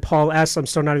his man Paul S. I'm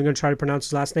still not even going to try to pronounce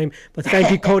his last name, but thank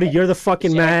you, Cody. You're the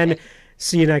fucking man.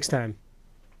 See you next time.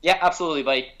 Yeah, absolutely,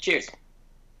 buddy. Cheers.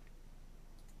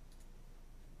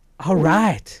 All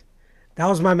right. That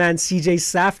was my man CJ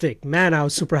Saftic. Man, I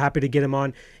was super happy to get him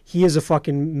on. He is a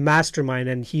fucking mastermind,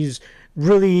 and he's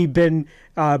really been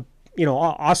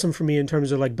awesome for me in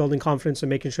terms of like building confidence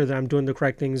and making sure that I'm doing the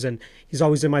correct things. And he's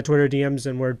always in my Twitter DMs,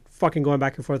 and we're fucking going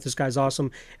back and forth. This guy's awesome,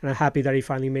 and I'm happy that he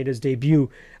finally made his debut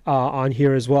on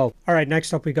here as well. All right,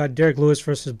 next up we got Derek Lewis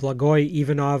versus Blagoy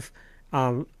Ivanov.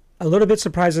 A little bit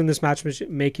surprising this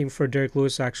matchmaking for Derek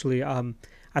Lewis, actually.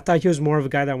 I thought he was more of a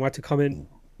guy that wanted to come in.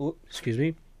 A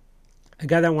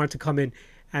guy that wanted to come in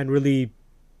and really,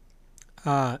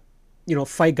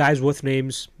 fight guys with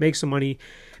names, make some money.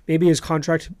 Maybe his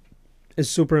contract is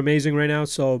super amazing right now,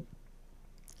 so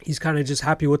he's kind of just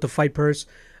happy with the fight purse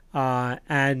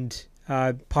and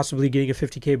possibly getting a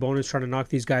 $50K bonus trying to knock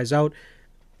these guys out.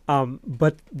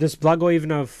 But this Blagoy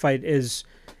Ivanov fight is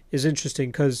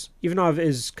interesting because Ivanov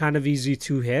is kind of easy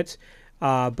to hit,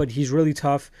 but he's really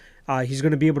tough. He's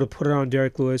going to be able to put it on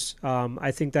Derek Lewis.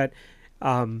 I think that,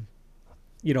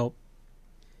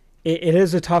 it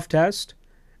is a tough test,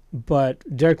 but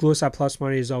Derek Lewis at plus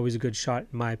money is always a good shot,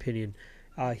 in my opinion.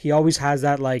 He always has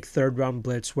that like third round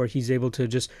blitz where he's able to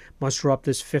just muster up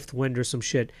this fifth wind or some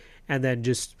shit and then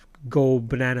just go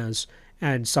bananas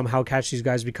and somehow catch these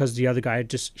guys because the other guy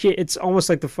it's almost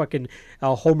like the fucking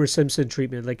Homer Simpson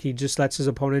treatment. Like he just lets his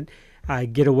opponent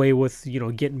get away with,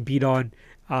 getting beat on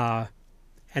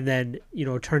and then,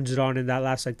 turns it on in that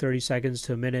last like 30 seconds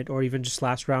to a minute or even just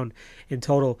last round in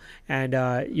total and,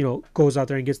 goes out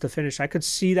there and gets the finish. I could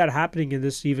see that happening in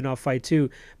this Ivanov fight too,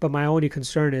 but my only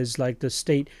concern is like the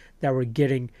state that we're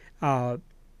getting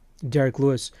Derek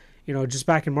Lewis. Just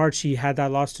back in March, he had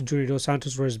that loss to Junior Dos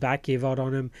Santos where his back gave out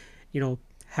on him,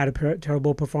 had a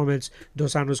terrible performance.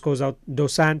 Dos Santos goes out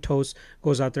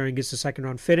there and gets the second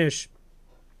round finish.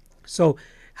 So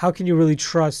how can you really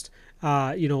trust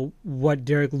what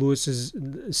Derek Lewis's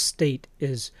state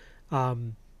is,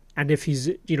 and if he's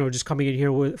just coming in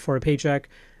here for a paycheck,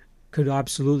 could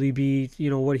absolutely be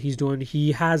what he's doing.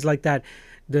 He has like that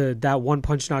one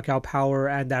punch knockout power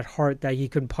and that heart that he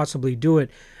could possibly do it.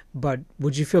 But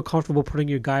would you feel comfortable putting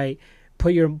your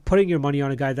money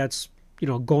on a guy that's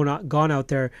gone out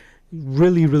there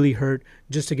really really hurt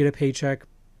just to get a paycheck?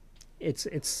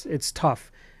 It's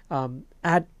tough.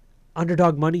 At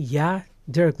underdog money, yeah,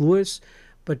 Derek Lewis,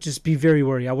 but just be very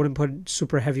wary. I wouldn't put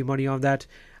super heavy money on that.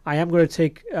 I am going to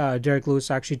take Derek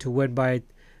Lewis actually to win by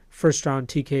first round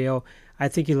TKO. I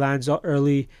think he lands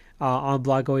early on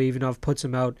Blagoy Ivanov, puts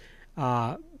him out,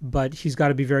 but he's got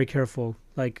to be very careful.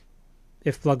 Like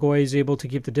if Blagoy is able to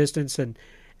keep the distance and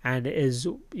is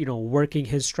working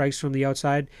his strikes from the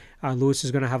outside, Lewis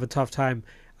is going to have a tough time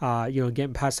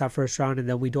getting past that first round, and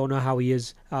then we don't know how he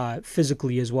is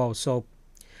physically as well. So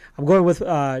I'm going with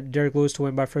Derek Lewis to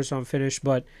win by first round finish,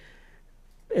 but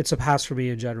it's a pass for me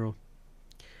in general.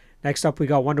 Next up, we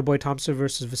got Wonderboy Thompson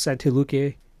versus Vicente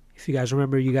Luque. If you guys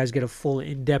remember, you guys get a full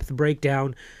in-depth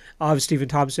breakdown of Stephen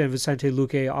Thompson and Vicente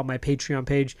Luque on my Patreon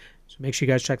page. So make sure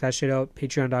you guys check that shit out,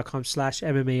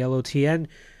 patreon.com/MMALOTN.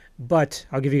 But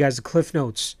I'll give you guys the cliff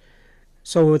notes.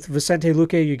 So with Vicente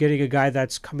Luque, you're getting a guy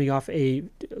that's coming off a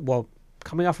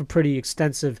pretty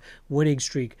extensive winning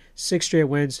streak. 6 straight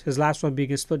wins. His last one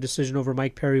being a split decision over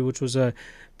Mike Perry, which was a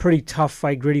pretty tough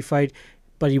fight, gritty fight.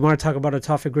 But you want to talk about a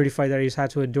tough and gritty fight that he's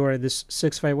had to endure in this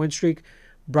 6-fight win streak?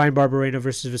 Bryan Barberena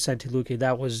versus Vicente Luque.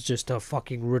 That was just a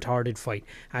fucking retarded fight.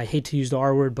 I hate to use the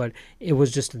R word, but it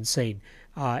was just insane.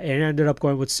 It ended up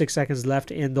going with 6 seconds left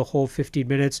in the whole 15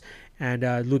 minutes, and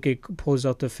Luque pulls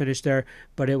out the finish there,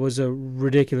 but it was a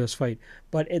ridiculous fight.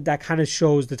 But that kind of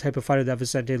shows the type of fighter that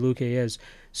Vicente Luque is.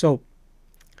 So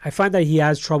I find that he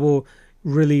has trouble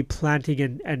really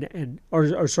planting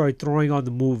throwing on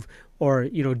the move or,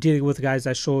 dealing with guys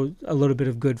that show a little bit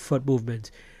of good foot movement.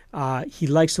 He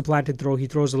likes to plant and throw. He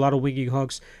throws a lot of winging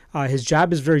hooks. His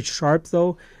jab is very sharp,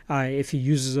 though, if he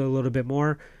uses it a little bit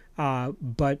more.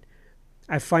 But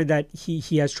I find that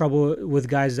he has trouble with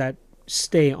guys that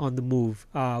stay on the move.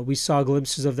 We saw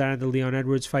glimpses of that in the Leon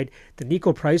Edwards fight, the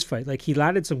Nico Price fight. Like, he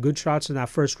landed some good shots in that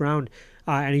first round,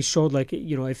 and he showed, like,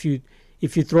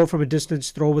 if you throw from a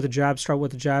distance, throw with a jab, start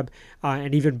with a jab,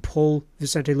 and even pull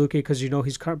Vicente Luque, because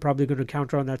he's probably going to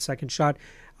counter on that second shot,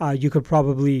 you could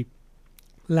probably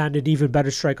land an even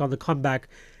better strike on the comeback.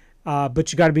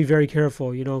 But you got to be very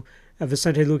careful.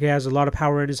 Vicente Luque has a lot of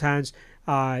power in his hands.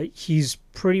 He's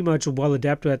pretty much well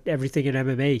adept at everything in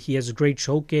MMA. He has a great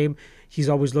choke game. He's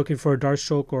always looking for a Darce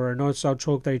choke or a north-south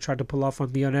choke that he tried to pull off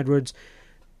on Leon Edwards.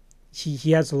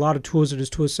 He has a lot of tools in his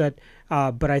tool set,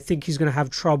 but I think he's going to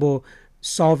have trouble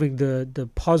solving the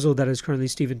puzzle that is currently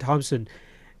Stephen Thompson.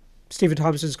 Stephen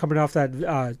Thompson's coming off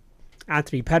that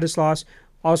Anthony Pettis loss,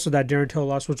 also that Darren Till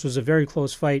loss, which was a very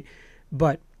close fight,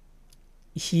 but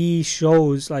he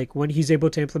shows, like, when he's able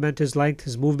to implement his length,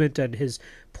 his movement, and his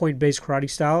point-based karate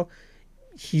style,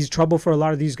 he's trouble for a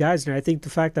lot of these guys. And I think the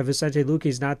fact that Vicente Luque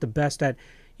is not the best at,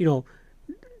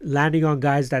 landing on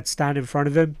guys that stand in front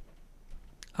of him,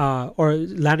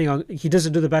 he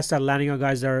doesn't do the best at landing on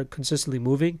guys that are consistently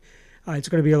moving. It's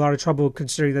going to be a lot of trouble,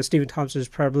 considering that Stephen Thompson is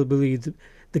probably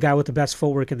the guy with the best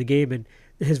footwork in the game, and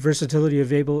his versatility of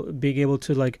being able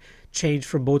to, like, change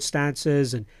from both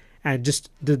stances and just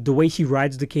the way he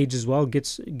rides the cage as well,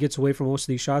 gets away from most of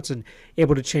these shots and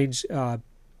able to change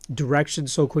direction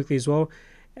so quickly as well,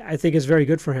 I think is very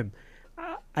good for him.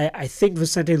 I think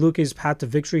Vicente Luque's path to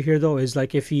victory here, though, is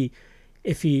like if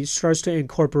he starts to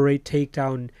incorporate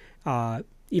takedown,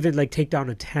 even like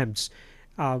takedown attempts.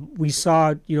 We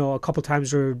saw, a couple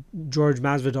times where George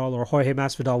Masvidal or Jorge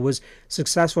Masvidal was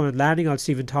successful in landing on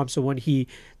Stephen Thompson when he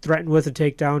threatened with a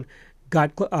takedown,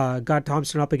 got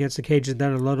Thompson up against the cage, and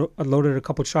then unloaded a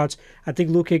couple shots. I think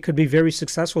Luque could be very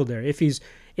successful there if he's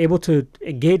able to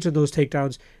engage in those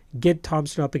takedowns, get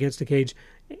Thompson up against the cage,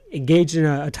 engage in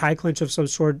a tie clinch of some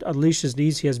sort, unleash his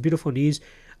knees. He has beautiful knees.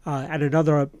 And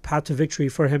another path to victory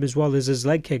for him as well is his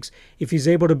leg kicks. If he's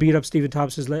able to beat up Stephen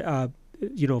Thompson's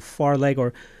far leg,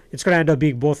 or it's going to end up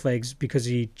being both legs because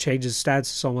he changes stance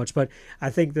so much. But I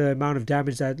think the amount of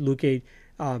damage that Luque,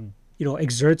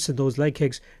 exerts in those leg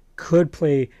kicks could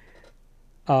play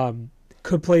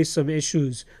some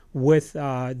issues with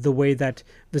the way that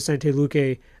Vicente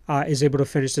Luque is able to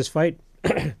finish this fight.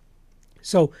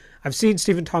 So I've seen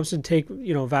Stephen Thompson take,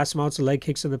 vast amounts of leg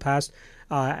kicks in the past.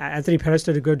 Anthony Pettis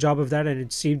did a good job of that, and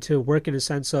it seemed to work in a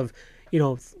sense of,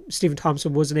 Stephen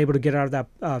Thompson wasn't able to get out of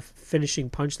that finishing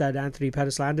punch that Anthony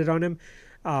Pettis landed on him.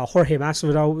 Jorge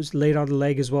Masvidal was laid on the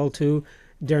leg as well, too.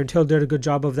 Darren Till did a good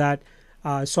job of that.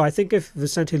 So I think if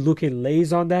Vicente Luque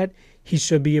lays on that, he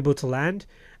should be able to land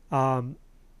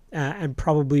and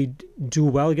probably do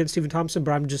well against Stephen Thompson,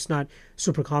 but I'm just not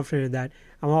super confident in that.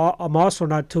 I'm also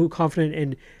not too confident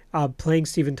in playing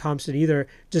Stephen Thompson either,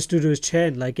 just due to his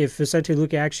chin. Like, if Vicente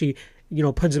Luque actually,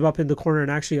 puts him up in the corner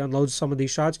and actually unloads some of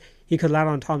these shots, he could land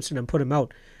on Thompson and put him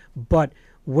out. But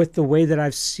with the way that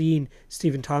I've seen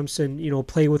Stephen Thompson,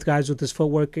 play with guys with his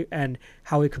footwork and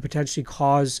how it could potentially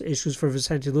cause issues for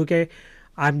Vicente Luque,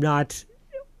 I'm not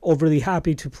overly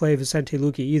happy to play Vicente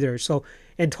Luque either. So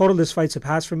in total, this fight's a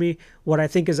pass for me. What I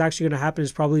think is actually going to happen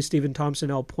is probably Stephen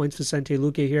Thompson outpoints Vicente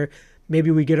Luque here.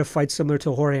 Maybe we get a fight similar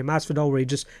to Jorge Masvidal, where he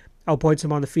just outpoints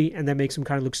him on the feet and then makes him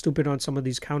kind of look stupid on some of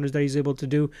these counters that he's able to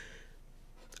do.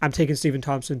 I'm taking Stephen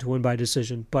Thompson to win by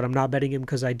decision, but I'm not betting him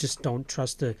because I just don't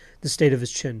trust the state of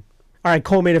his chin. All right,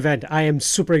 co-main event. I am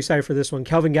super excited for this one.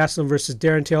 Kelvin Gastelum versus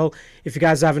Darren Till. If you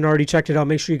guys haven't already checked it out,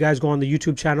 make sure you guys go on the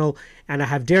YouTube channel. And I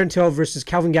have Darren Till versus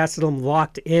Kelvin Gastelum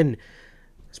locked in.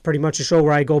 It's pretty much a show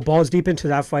where I go balls deep into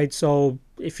that fight. So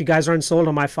if you guys aren't sold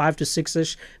on my 5 to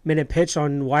 6-ish minute pitch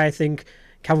on why I think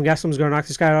Kelvin Gastelum is going to knock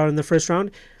this guy out in the first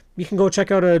round, you can go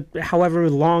check out a however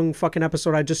long fucking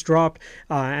episode I just dropped,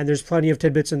 and there's plenty of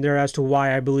tidbits in there as to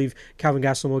why I believe Kelvin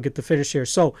Gastelum will get the finish here.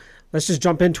 So let's just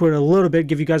jump into it a little bit,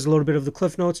 give you guys a little bit of the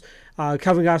cliff notes.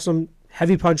 Kelvin Gastelum,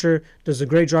 heavy puncher, does a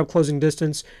great job closing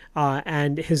distance,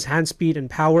 and his hand speed and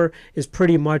power is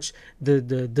pretty much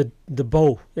the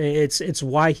bow. It's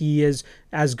why he is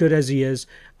as good as he is.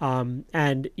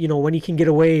 And when he can get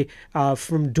away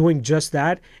from doing just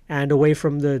that and away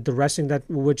from the wrestling, that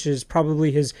which is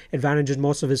probably his advantage in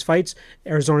most of his fights.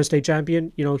 Arizona State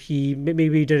champion, he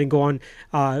maybe didn't go on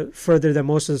further than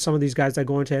most of some of these guys that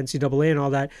go into NCAA and all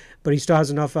that, but he still has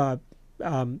enough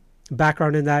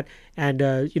background in that, and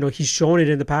he's shown it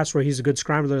in the past where he's a good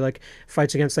scrambler, like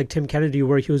fights against like Tim Kennedy,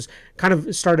 where he was kind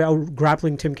of started out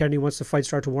grappling Tim Kennedy once the fight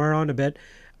started to wear on a bit.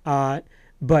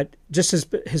 But just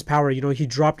his power, he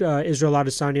dropped Israel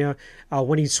Adesanya.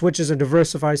 When he switches and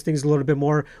diversifies things a little bit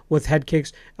more with head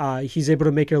kicks, he's able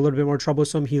to make it a little bit more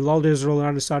troublesome. He lulled Israel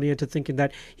Adesanya into thinking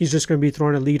that he's just going to be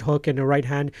throwing a lead hook and a right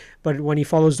hand. But when he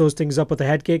follows those things up with a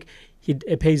head kick,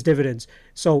 it pays dividends.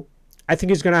 So I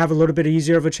think he's going to have a little bit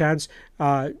easier of a chance,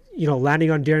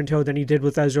 landing on Darren Till than he did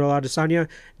with Israel Adesanya.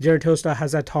 Darren Till still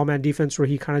has that tall man defense where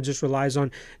he kind of just relies on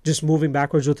just moving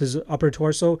backwards with his upper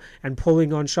torso and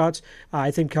pulling on shots. I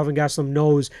think Kelvin Gastelum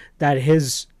knows that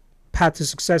his path to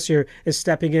success here is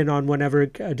stepping in on whenever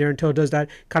Darren Till does that,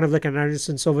 kind of like an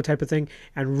Anderson Silva type of thing,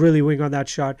 and really wing on that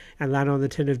shot and land on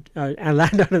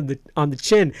the on the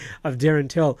chin of Darren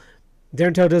Till.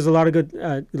 Darren Till does a lot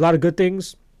of good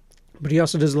things, but he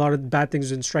also does a lot of bad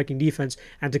things in striking defense.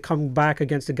 And to come back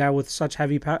against a guy with such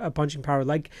heavy punching power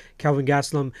like Kelvin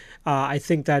Gastelum, I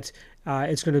think that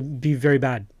it's going to be very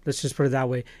bad. Let's just put it that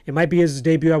way. It might be his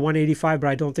debut at 185,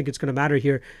 but I don't think it's going to matter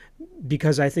here,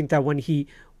 because I think that when he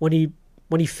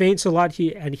feints a lot,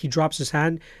 he drops his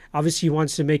hand, obviously he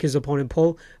wants to make his opponent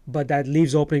pull, but that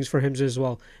leaves openings for him as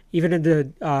well. Even in the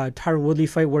Tyron Woodley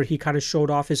fight, where he kind of showed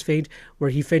off his feint, where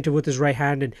he feinted with his right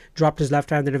hand and dropped his left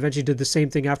hand, and eventually did the same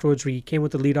thing afterwards, where he came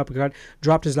with the lead uppercut,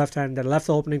 dropped his left hand, then left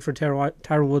the opening for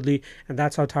Tyron Woodley, and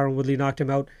that's how Tyron Woodley knocked him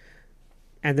out.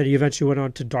 And then he eventually went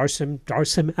on to darce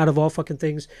him out of all fucking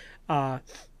things.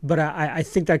 But I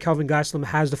think that Kelvin Gastelum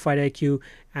has the fight IQ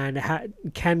and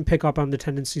can pick up on the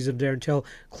tendencies of Darren Till,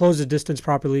 close the distance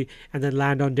properly, and then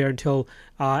land on Darren Till.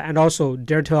 And also,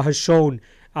 Darren Till has shown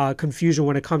confusion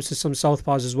when it comes to some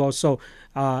southpaws as well. So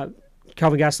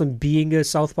Kelvin Gastelum being a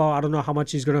southpaw, I don't know how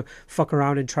much he's going to fuck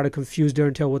around and try to confuse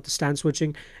Darren Till with the stand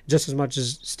switching, just as much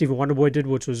as Stephen Wonderboy did,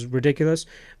 which was ridiculous.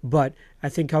 But I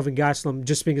think Kelvin Gastelum,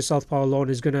 just being a southpaw alone,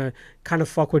 is going to kind of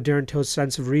fuck with Darren Till's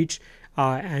sense of reach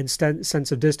and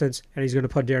sense of distance, and he's going to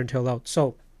put Darren Till out.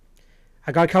 So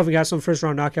I got Kelvin Gastelum first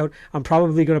round knockout. I'm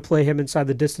probably going to play him inside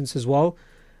the distance as well.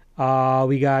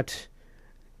 We got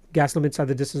Gastelum inside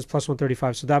the distance plus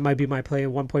 135. So that might be my play,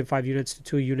 1.5 units to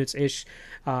 2 units-ish.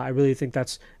 I really think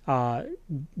that's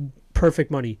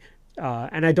perfect money.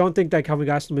 And I don't think that Kelvin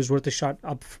Gastelum is worth a shot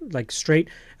up like straight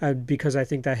because I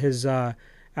think that his...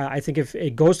 I think if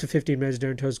it goes to 15 minutes,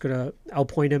 Darren Till is going to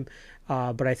outpoint him.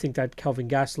 But I think that Kelvin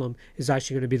Gastelum is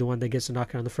actually going to be the one that gets the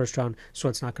knockout in the first round, so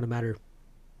it's not going to matter.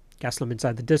 Gastelum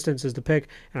inside the distance is the pick,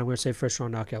 and I'm going to say first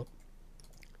round knockout.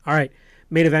 All right,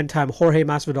 main event time, Jorge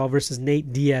Masvidal versus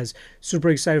Nate Diaz. Super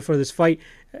excited for this fight,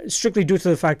 strictly due to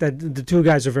the fact that the two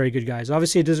guys are very good guys.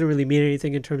 Obviously, it doesn't really mean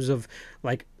anything in terms of,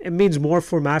 like, it means more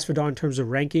for Masvidal in terms of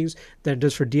rankings than it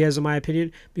does for Diaz, in my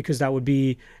opinion, because that would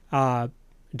be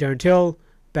Darren Till,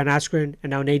 Ben Askren, and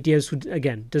now Nate Diaz, who,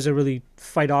 again, doesn't really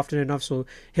fight often enough, so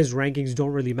his rankings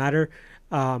don't really matter.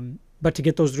 But to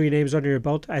get those three names under your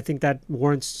belt, I think that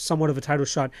warrants somewhat of a title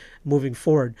shot moving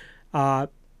forward. The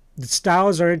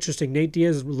styles are interesting. Nate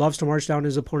Diaz loves to march down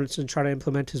his opponents and try to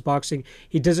implement his boxing.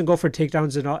 He doesn't go for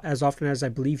takedowns as often as I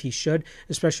believe he should,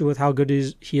 especially with how good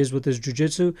he is with his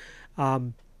jiu-jitsu.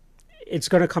 It's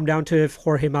going to come down to if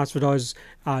Jorge Masvidal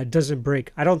doesn't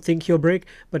break. I don't think he'll break,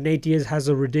 but Nate Diaz has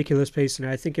a ridiculous pace, and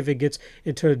I think if it gets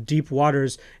into deep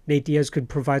waters, Nate Diaz could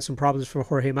provide some problems for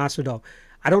Jorge Masvidal.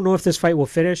 I don't know if this fight will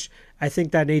finish. I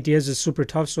think that Nate Diaz is super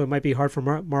tough, so it might be hard for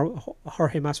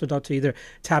Jorge Masvidal to either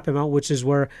tap him out, which is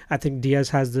where I think Diaz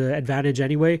has the advantage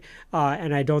anyway,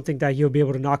 and I don't think that he'll be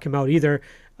able to knock him out either.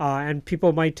 And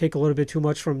people might take a little bit too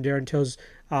much from Darren Till's,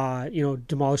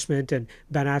 demolishment and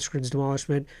Ben Askren's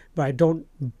demolishment, but I don't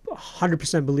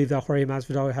 100% believe that Jorge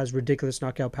Masvidal has ridiculous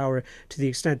knockout power to the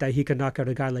extent that he could knock out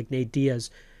a guy like Nate Diaz.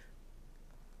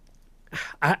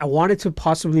 I wanted to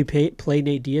possibly play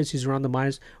Nate Diaz. He's around the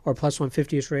minus or plus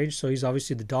 150ish range, so he's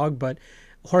obviously the dog, but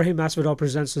Jorge Masvidal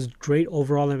presents a great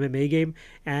overall MMA game,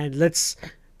 and let's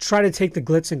try to take the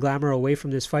glitz and glamour away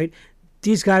from this fight.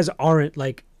 These guys aren't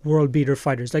like world beater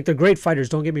fighters. Like, they're great fighters,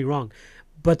 don't get me wrong,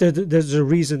 but there's a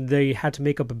reason they had to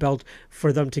make up a belt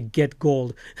for them to get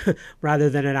gold rather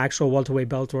than an actual welterweight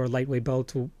belt or a lightweight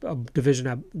belt, a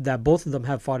division that both of them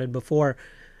have fought in before.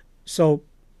 So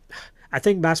I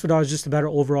think Masvidal is just a better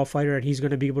overall fighter, and he's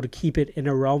going to be able to keep it in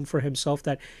a realm for himself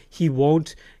that he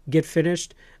won't get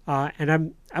finished.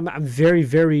 And I'm very,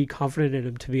 very confident in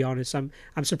him, to be honest. I'm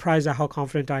surprised at how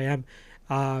confident I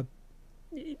am.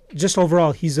 Just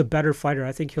overall, he's a better fighter.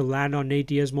 I think he'll land on Nate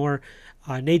Diaz more.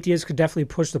 Nate Diaz could definitely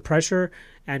push the pressure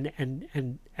and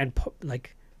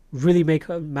like really make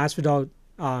Masvidal,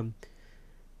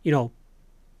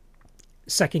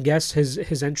 second guess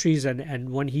his entries and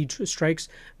when he strikes,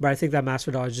 but I think that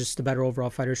Masvidal is just the better overall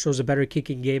fighter. Shows a better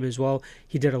kicking game as well.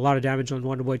 He did a lot of damage on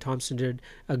Wonderboy Thompson, did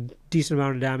a decent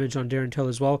amount of damage on Darren Till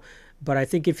as well. But I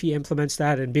think if he implements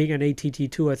that, and being an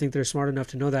ATT2, I think they're smart enough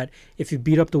to know that if you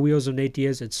beat up the wheels of Nate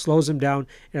Diaz, it slows him down,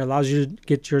 it allows you to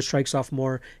get your strikes off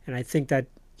more, and I think that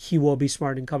he will be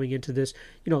smart in coming into this.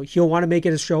 You know, he'll want to make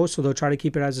it a show, so they'll try to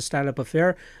keep it as a stand-up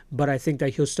affair, but I think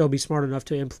that he'll still be smart enough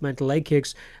to implement the leg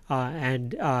kicks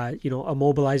and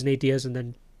immobilize Nate Diaz, and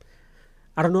then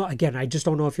I don't know. Again, I just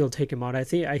don't know if he'll take him out. I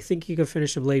think he could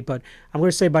finish him late, but I'm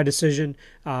going to say by decision.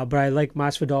 But I like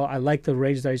Masvidal. I like the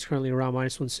range that he's currently around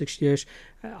minus 160-ish.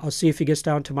 I'll see if he gets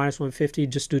down to minus 150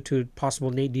 just due to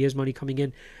possible Nate Diaz money coming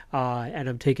in. And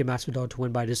I'm taking Masvidal to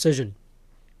win by decision.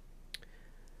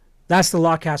 That's the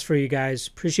Lockcast for you guys.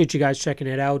 Appreciate you guys checking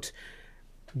it out.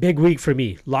 Big week for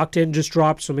me. Locked In just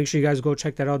dropped, so make sure you guys go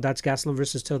check that out. That's Gastelum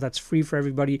versus Till. That's free for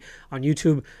everybody on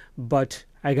YouTube. But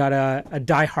I got a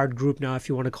diehard group now, if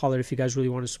you want to call it, if you guys really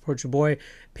want to support your boy.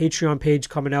 Patreon page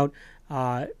coming out.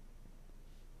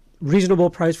 Reasonable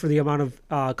price for the amount of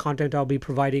content I'll be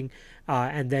providing.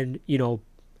 And then, you know,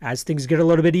 as things get a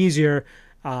little bit easier,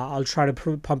 I'll try to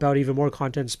pump out even more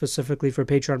content specifically for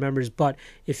Patreon members. But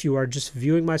if you are just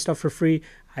viewing my stuff for free,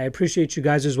 I appreciate you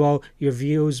guys as well. Your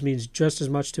views means just as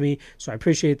much to me, so I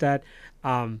appreciate that.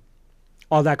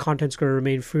 All that content's going to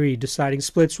remain free. Deciding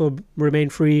Splits will remain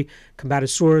free.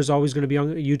 Combatasaur is always going to be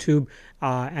on YouTube.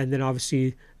 And then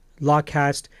obviously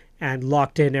Lockcast and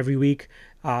Locked In every week.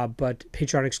 But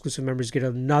Patreon exclusive members get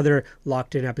another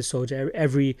Locked In episode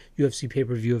every UFC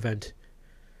pay-per-view event.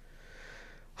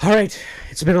 All right,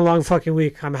 it's been a long fucking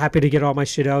week. I'm happy to get all my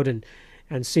shit out and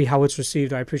see how it's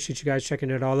received. I appreciate you guys checking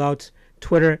it all out.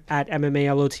 Twitter at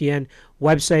MMALOTN,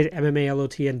 website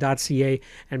MMALOTN.ca,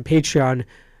 and Patreon,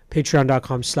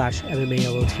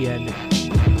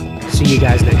 patreon.com/MMALOTN. See you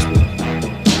guys next week.